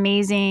and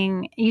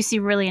you see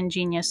really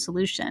ingenious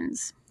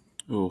solutions.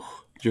 Oh,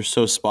 you're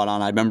so spot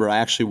on. I remember I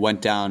actually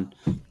went down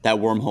that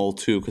wormhole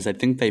too, because I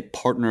think they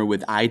partner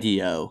with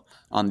IDEO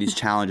on these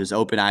challenges.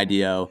 Open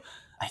IDEO,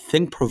 I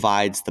think,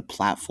 provides the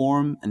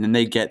platform, and then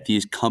they get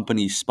these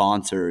company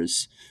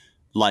sponsors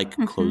like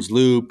Closed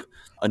Loop.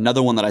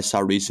 Another one that I saw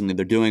recently,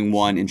 they're doing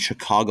one in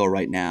Chicago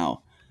right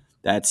now.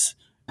 That's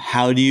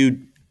how do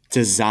you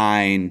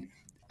design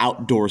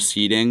outdoor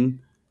seating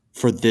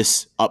for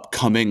this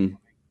upcoming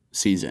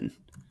season?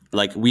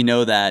 Like, we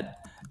know that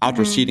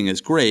outdoor seating is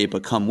great,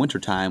 but come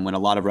wintertime, when a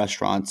lot of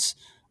restaurants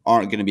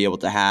aren't going to be able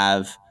to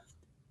have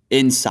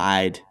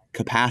inside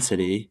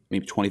capacity,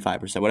 maybe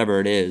 25%, whatever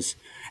it is,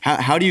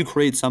 how do you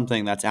create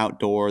something that's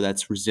outdoor,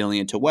 that's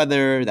resilient to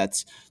weather,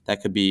 that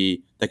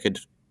could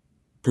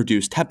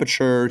produce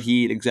temperature,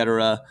 heat,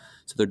 etc.?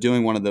 So they're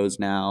doing one of those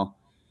now.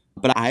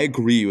 But I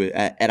agree with,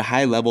 at a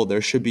high level,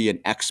 there should be an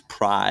X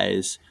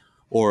Prize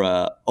or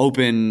a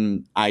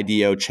open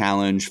IDEO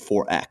challenge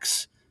for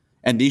X,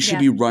 and these should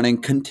be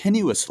running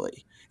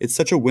continuously. It's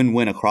such a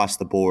win-win across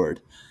the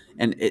board.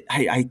 And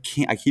I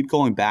keep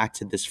going back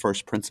to this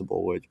first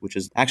principle, which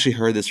is, actually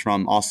heard this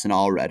from Austin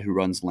Allred, who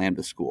runs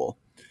Lambda School.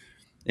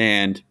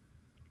 And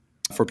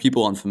for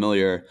people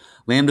unfamiliar,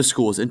 Lambda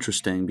School is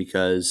interesting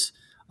because,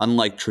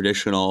 unlike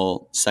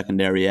traditional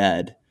secondary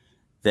ed,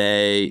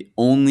 they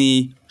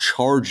only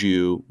charge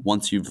you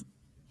once you've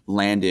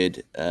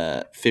landed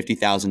a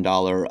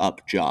 $50,000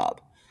 up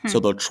job. So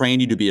they'll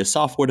train you to be a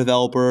software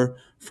developer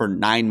for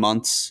 9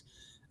 months.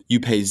 You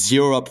pay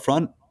zero up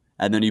front,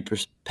 and then you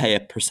pay a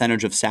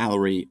percentage of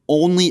salary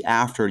only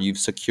after you've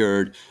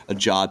secured a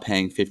job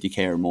paying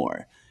 $50K or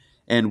more.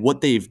 And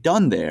what they've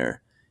done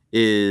there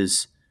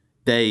is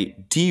they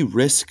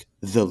de-risk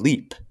the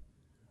leap,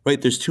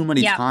 right? There's too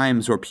many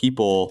times where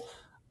people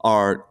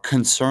are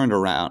concerned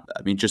around,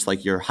 just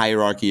like your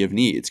hierarchy of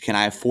needs. Can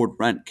I afford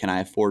rent? Can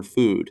I afford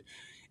food?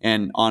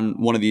 And on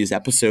one of these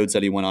episodes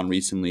that he went on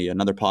recently,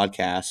 another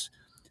podcast,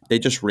 they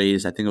just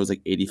raised, I think it was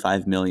like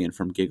 $85 million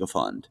from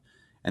GigaFund.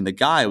 And the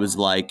guy was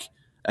like,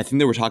 I think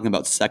they were talking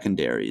about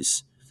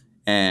secondaries.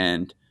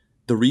 And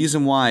the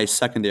reason why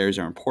secondaries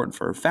are important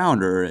for a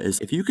founder is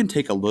if you can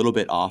take a little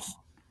bit off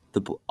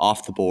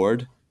the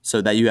board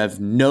so that you have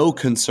no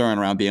concern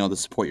around being able to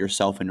support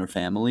yourself and your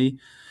family,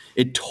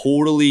 it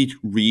totally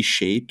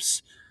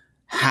reshapes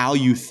how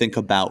you think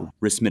about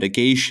risk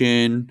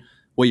mitigation,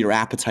 what your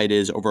appetite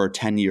is over a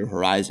 10-year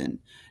horizon.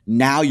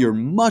 Now you're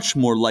much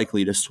more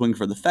likely to swing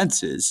for the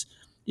fences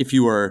if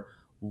you are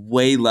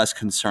way less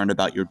concerned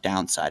about your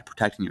downside,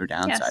 protecting your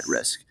downside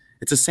risk.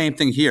 It's the same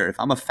thing here. If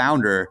I'm a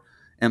founder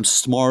and I'm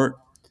smart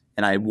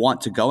and I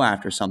want to go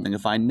after something,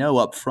 if I know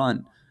up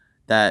front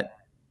that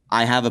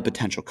I have a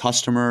potential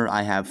customer,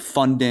 I have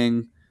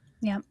funding,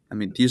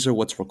 these are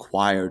what's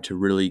required to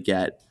really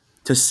get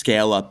to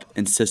scale up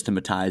and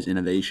systematize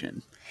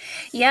innovation.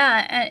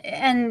 Yeah,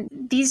 and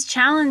these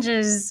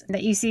challenges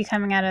that you see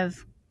coming out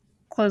of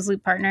Closed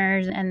Loop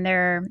partners and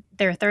their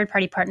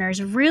third-party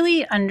partners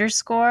really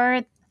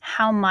underscore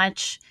how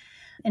much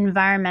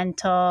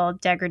environmental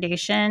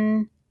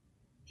degradation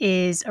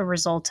is a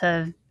result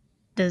of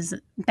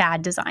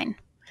bad design.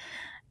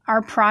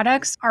 Our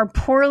products are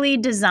poorly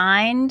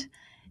designed,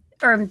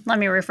 or let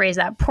me rephrase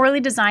that,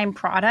 poorly designed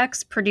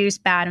products produce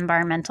bad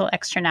environmental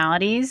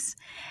externalities.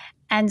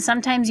 And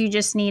sometimes you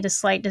just need a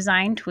slight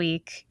design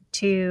tweak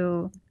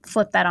to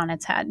flip that on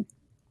its head.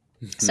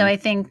 So I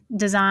think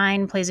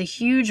design plays a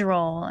huge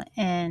role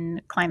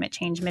in climate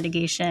change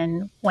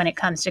mitigation when it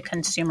comes to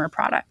consumer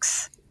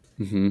products.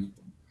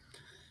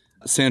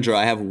 Sandra,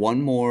 I have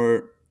one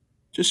more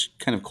just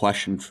kind of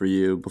question for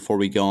you before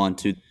we go on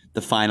to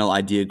the final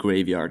idea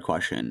graveyard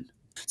question.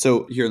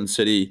 So here in the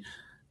city,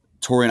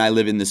 Tori and I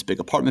live in this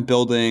big apartment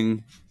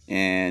building,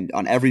 and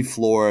on every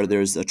floor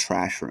there's a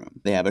trash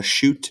room. They have a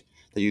chute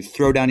that you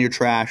throw down your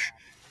trash.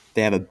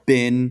 They have a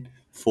bin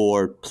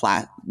for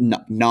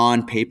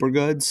non-paper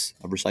goods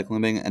of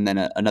recycling, and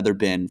then another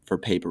bin for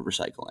paper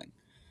recycling.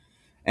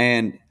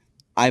 And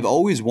I've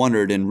always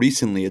wondered, and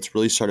recently it's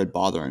really started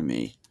bothering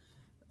me,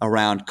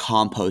 around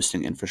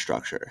composting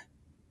infrastructure.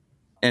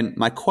 And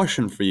my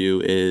question for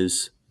you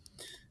is,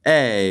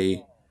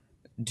 A,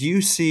 do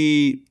you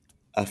see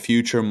a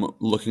future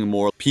looking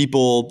more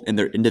people in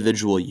their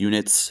individual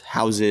units,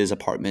 houses,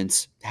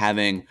 apartments,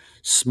 having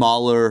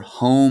smaller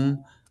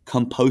home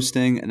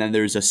composting, and then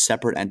there's a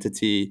separate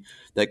entity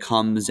that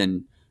comes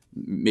and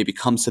maybe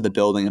comes to the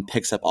building and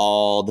picks up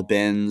all the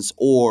bins?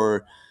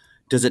 Or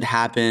does it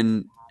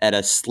happen at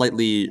a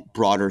slightly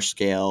broader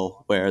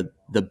scale where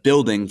the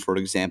building, for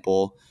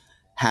example,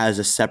 has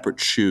a separate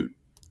chute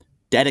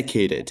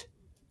dedicated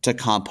to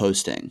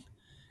composting.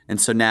 And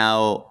so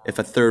now if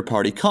a third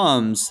party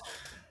comes,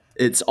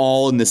 it's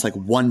all in this like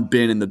one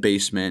bin in the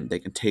basement. They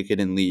can take it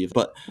and leave.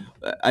 But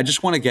I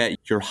just want to get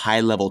your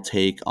high level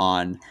take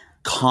on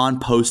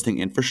composting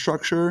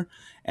infrastructure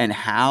and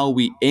how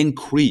we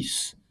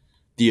increase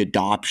the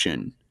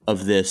adoption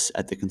of this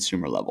at the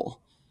consumer level.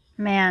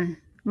 Man,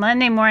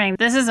 Monday morning,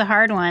 this is a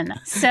hard one.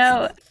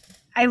 So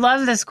I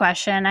love this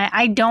question.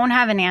 I don't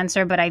have an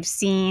answer, but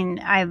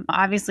I've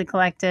obviously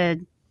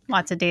collected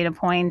lots of data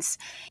points.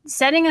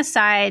 Setting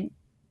aside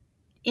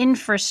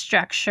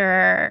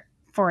infrastructure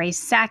for a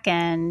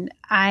second,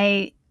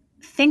 I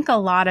think a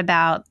lot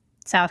about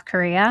South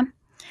Korea.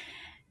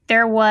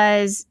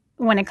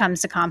 When it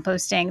comes to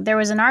composting, there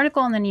was an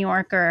article in the New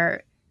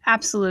Yorker,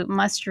 absolute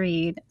must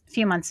read, a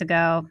few months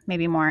ago,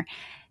 maybe more,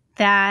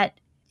 that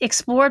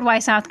explored why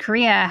South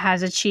Korea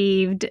has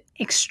achieved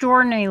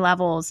extraordinary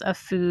levels of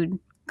food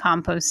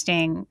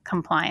composting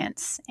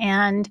compliance.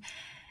 And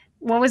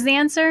what was the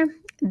answer?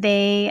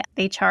 They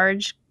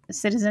charge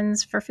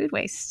citizens for food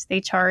waste.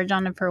 They charge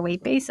on a per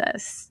weight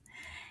basis.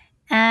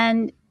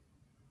 And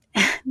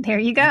there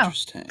you go.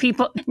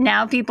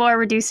 People are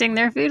reducing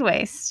their food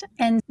waste.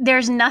 And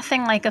there's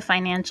nothing like a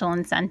financial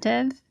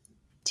incentive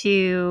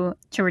to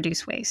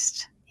reduce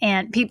waste.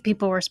 And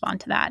people respond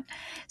to that.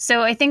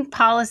 So I think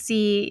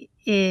policy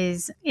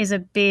is a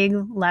big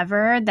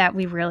lever that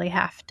we really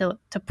have to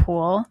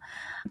pull.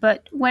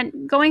 But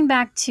when going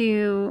back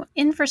to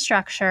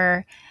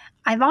infrastructure,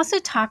 I've also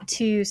talked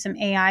to some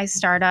AI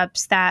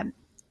startups that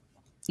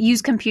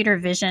use computer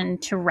vision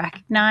to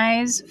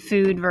recognize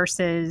food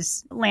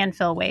versus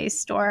landfill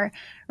waste or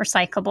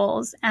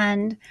recyclables.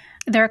 And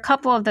there are a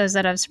couple of those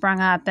that have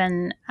sprung up,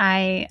 and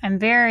I am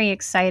very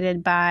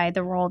excited by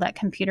the role that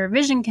computer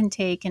vision can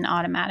take in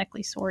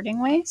automatically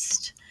sorting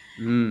waste.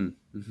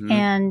 Mm-hmm.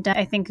 And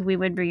I think we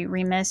would be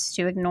remiss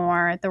to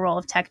ignore the role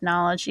of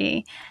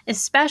technology,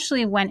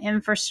 especially when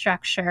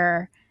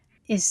infrastructure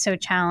is so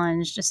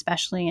challenged,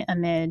 especially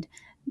amid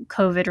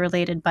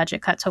COVID-related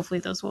budget cuts. Hopefully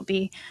those will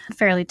be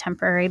fairly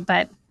temporary,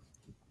 but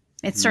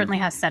it certainly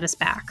has set us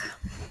back.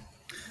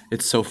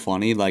 It's so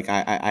funny. Like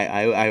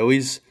I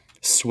always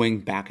swing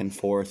back and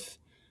forth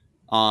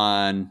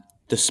on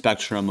the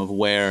spectrum of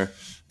where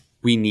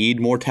we need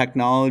more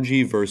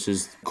technology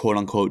versus quote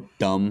unquote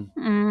dumb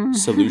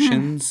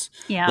solutions.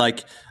 Yeah.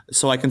 Like,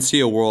 so I can see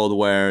a world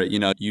where,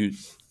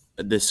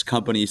 this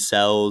company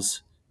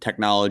sells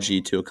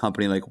technology to a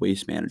company like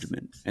Waste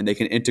Management, and they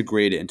can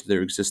integrate it into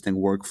their existing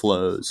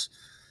workflows,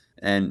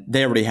 and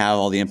they already have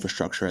all the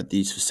infrastructure at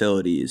these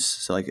facilities.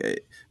 So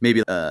like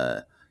maybe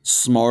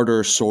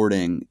smarter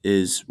sorting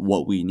is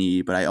what we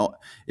need. But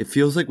it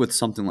feels like with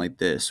something like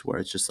this where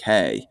it's just,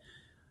 hey,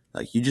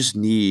 like you just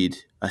need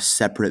a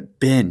separate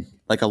bin,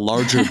 like a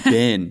larger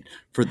bin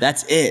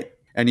that's it.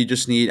 And you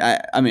just need,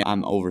 I mean,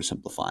 I'm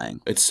oversimplifying.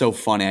 It's so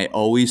funny. I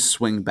always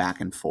swing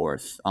back and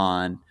forth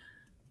on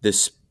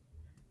this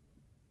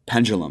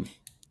pendulum.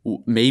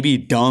 Maybe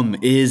dumb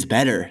is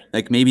better.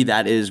 Like maybe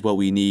that is what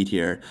we need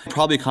here.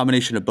 Probably a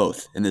combination of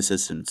both in this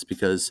instance,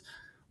 because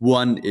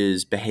one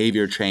is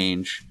behavior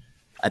change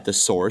at the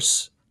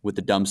source with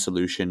the dumb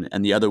solution,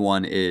 and the other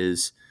one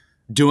is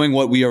doing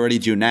what we already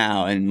do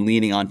now and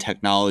leaning on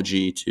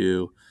technology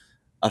to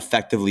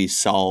effectively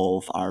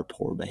solve our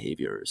poor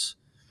behaviors.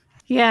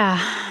 Yeah,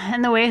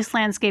 and the waste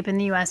landscape in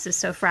the U.S. is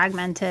so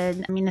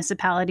fragmented.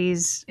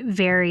 Municipalities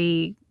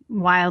vary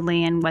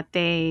wildly in what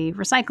they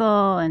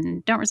recycle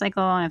and don't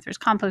recycle, and if there's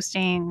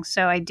composting.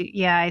 So I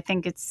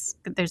think it's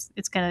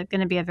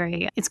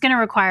going to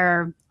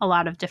require a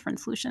lot of different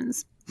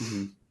solutions.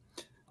 Mm-hmm.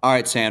 All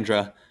right,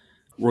 Sandra,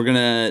 we're going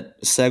to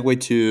segue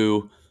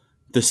to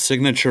the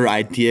signature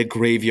idea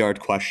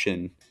graveyard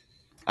question.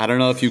 I don't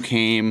know if you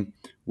came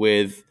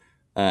with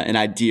an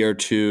idea or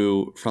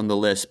two from the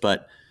list,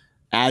 but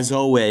as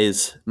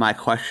always, my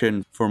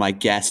question for my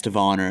guest of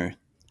honor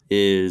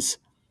is,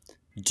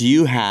 do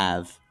you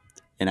have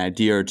an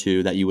idea or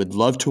two that you would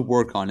love to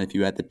work on if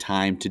you had the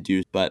time to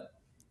do, but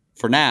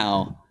for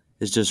now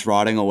is just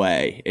rotting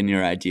away in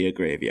your idea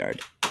graveyard?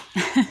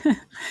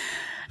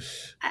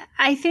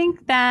 I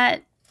think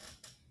that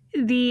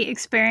the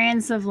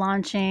experience of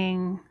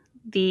launching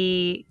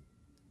the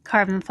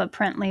carbon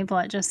footprint label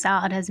at Just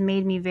Salad has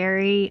made me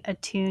very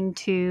attuned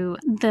to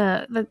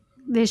the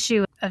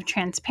issue of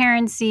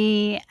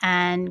transparency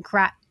and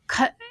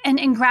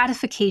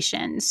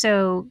gratification.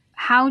 So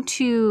how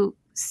to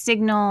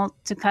signal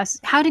to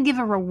how to give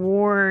a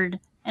reward,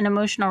 an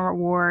emotional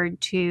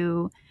reward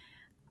to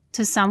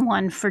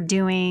someone for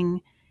doing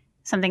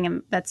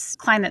something that's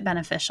climate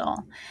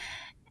beneficial.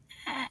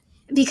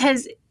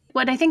 Because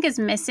what I think is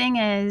missing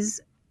is,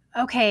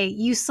 okay,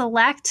 you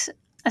select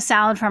a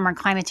salad from our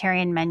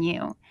Climatarian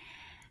menu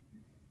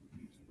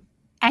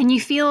and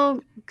you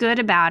feel good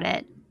about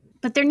it,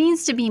 but there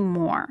needs to be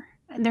more.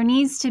 There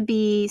needs to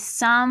be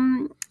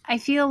I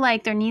feel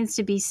like there needs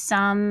to be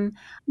some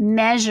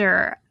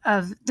measure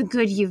of the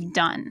good you've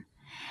done.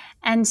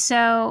 And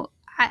so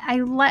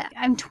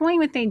I'm toying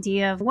with the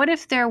idea of what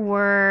if there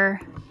were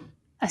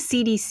a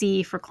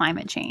CDC for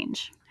climate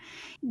change,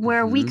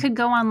 where we could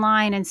go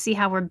online and see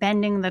how we're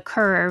bending the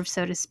curve,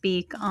 so to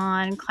speak,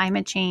 on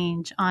climate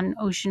change, on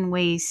ocean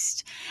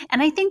waste.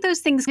 And I think those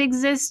things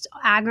exist,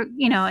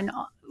 and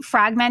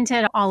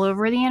fragmented all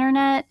over the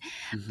internet.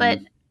 But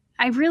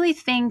I really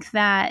think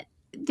that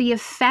the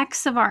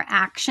effects of our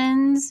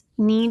actions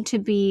need to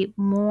be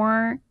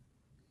more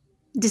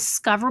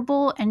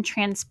discoverable and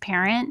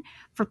transparent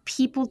for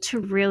people to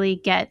really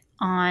get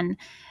on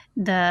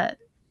the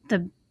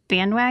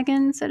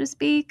bandwagon, so to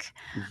speak,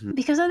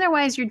 because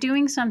otherwise you're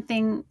doing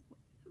something,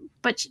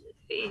 but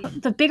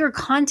the bigger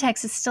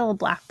context is still a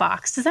black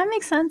box. Does that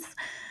make sense?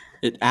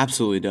 It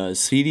absolutely does.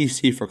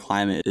 CDC for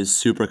climate is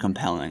super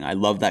compelling. I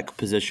love that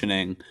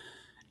positioning.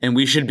 And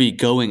we should be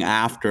going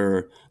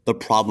after the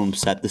problem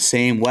set the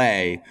same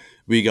way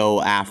we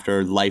go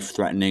after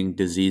life-threatening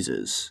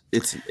diseases.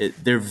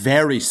 They're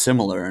very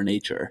similar in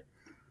nature.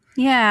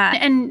 Yeah,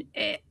 and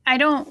I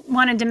don't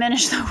want to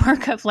diminish the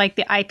work of like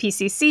the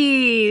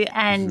IPCC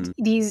and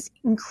these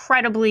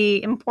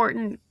incredibly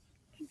important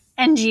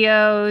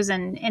NGOs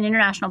and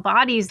international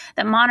bodies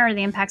that monitor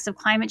the impacts of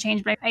climate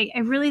change. But I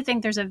really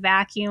think there's a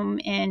vacuum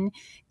in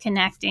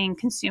connecting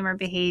consumer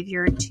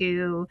behavior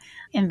to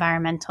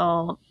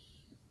environmental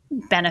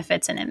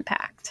benefits and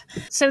impact.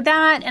 So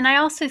that, and I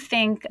also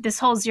think this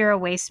whole zero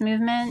waste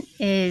movement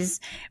is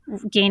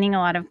gaining a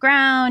lot of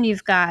ground.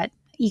 You've got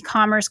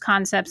e-commerce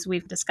concepts,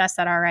 we've discussed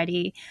that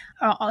already,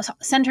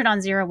 centered on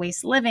zero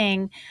waste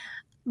living.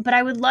 But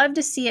I would love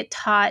to see it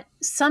taught,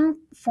 some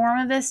form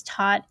of this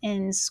taught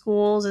in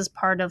schools as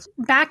part of,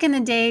 back in the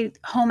day,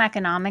 home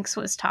economics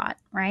was taught,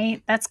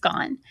 right? That's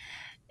gone.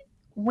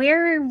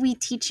 Where are we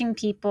teaching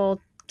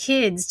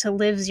kids to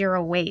live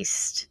zero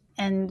waste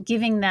and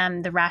giving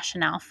them the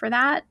rationale for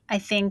that? I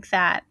think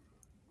that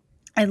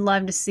I'd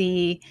love to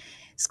see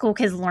school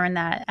kids learn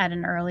that at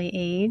an early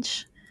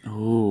age.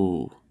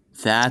 Oh,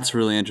 that's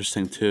really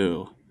interesting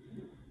too.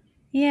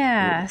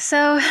 Yeah.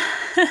 So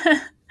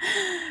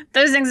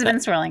those things have been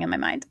swirling in my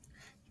mind.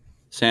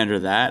 Sandra,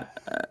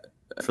 that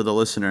for the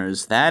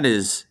listeners, that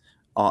is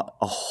a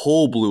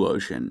whole blue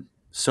ocean.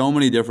 So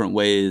many different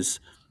ways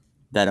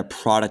that a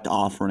product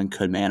offering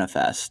could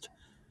manifest.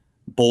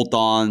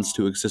 Bolt-ons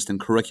to existing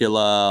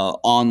curricula,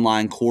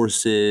 online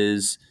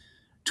courses,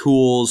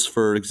 tools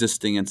for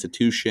existing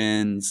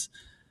institutions.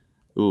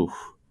 Ooh,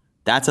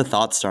 that's a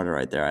thought starter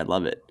right there. I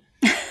love it.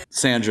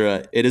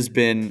 Sandra, it has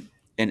been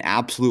an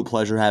absolute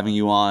pleasure having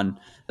you on.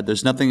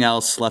 There's nothing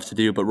else left to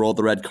do but roll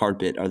the red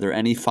carpet. Are there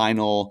any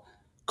final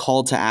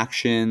call to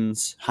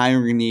actions,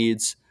 hiring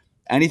needs,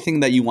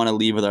 anything that you want to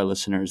leave with our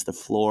listeners? The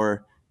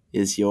floor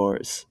is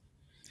yours.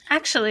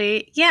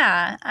 Actually,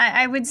 yeah,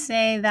 I would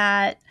say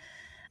that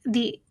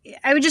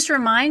I would just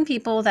remind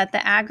people that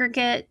the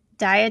aggregate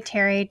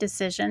dietary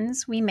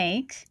decisions we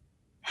make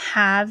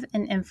have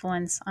an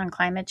influence on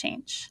climate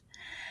change.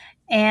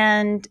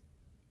 And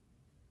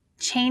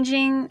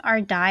changing our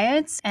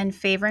diets and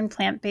favoring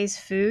plant-based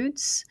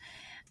foods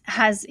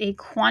has a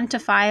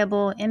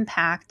quantifiable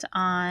impact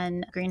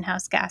on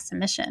greenhouse gas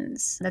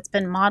emissions that's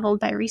been modeled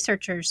by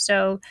researchers.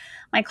 So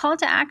my call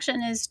to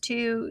action is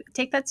to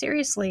take that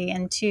seriously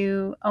and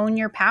to own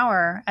your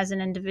power as an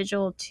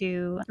individual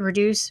to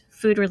reduce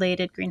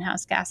food-related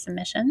greenhouse gas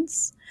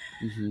emissions.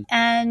 Mm-hmm.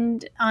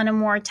 And on a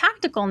more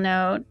tactical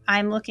note,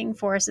 I'm looking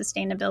for a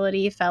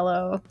sustainability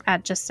fellow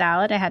at Just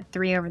Salad. I had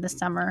 3 over the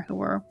summer who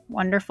were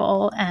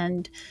wonderful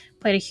and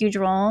played a huge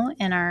role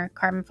in our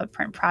carbon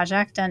footprint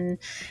project, and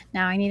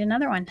now I need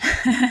another one.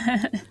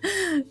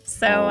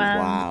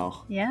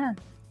 Wow. Yeah.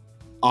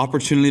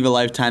 Opportunity of a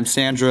lifetime.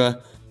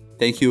 Sandra,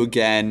 thank you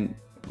again.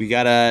 We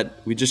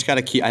just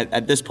gotta keep,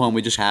 at this point,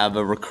 we just have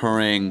a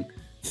recurring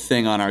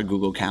thing on our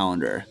Google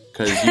Calendar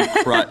because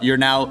you're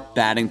now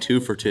batting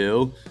 2 for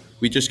 2.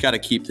 We just gotta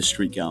keep the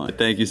streak going.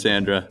 Thank you,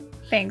 Sandra.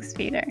 Thanks,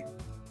 Peter.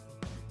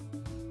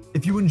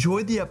 If you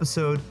enjoyed the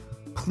episode,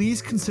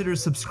 please consider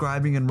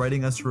subscribing and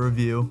writing us a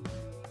review.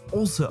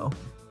 Also,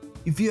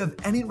 if you have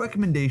any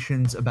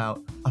recommendations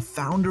about a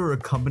founder or a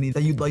company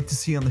that you'd like to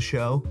see on the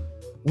show,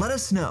 let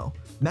us know.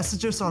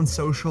 Message us on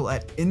social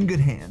at In Good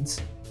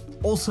Hands.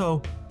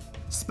 Also,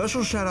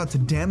 special shout out to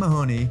Dan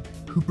Mahoney,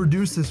 who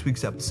produced this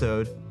week's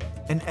episode,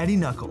 and Eddie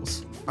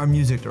Knuckles, our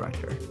music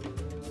director.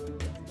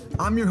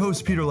 I'm your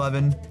host, Peter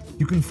Levin.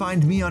 You can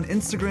find me on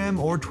Instagram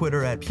or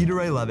Twitter at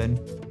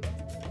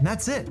PeterA11. And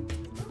that's it.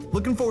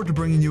 Looking forward to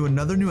bringing you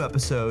another new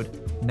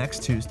episode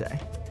next Tuesday.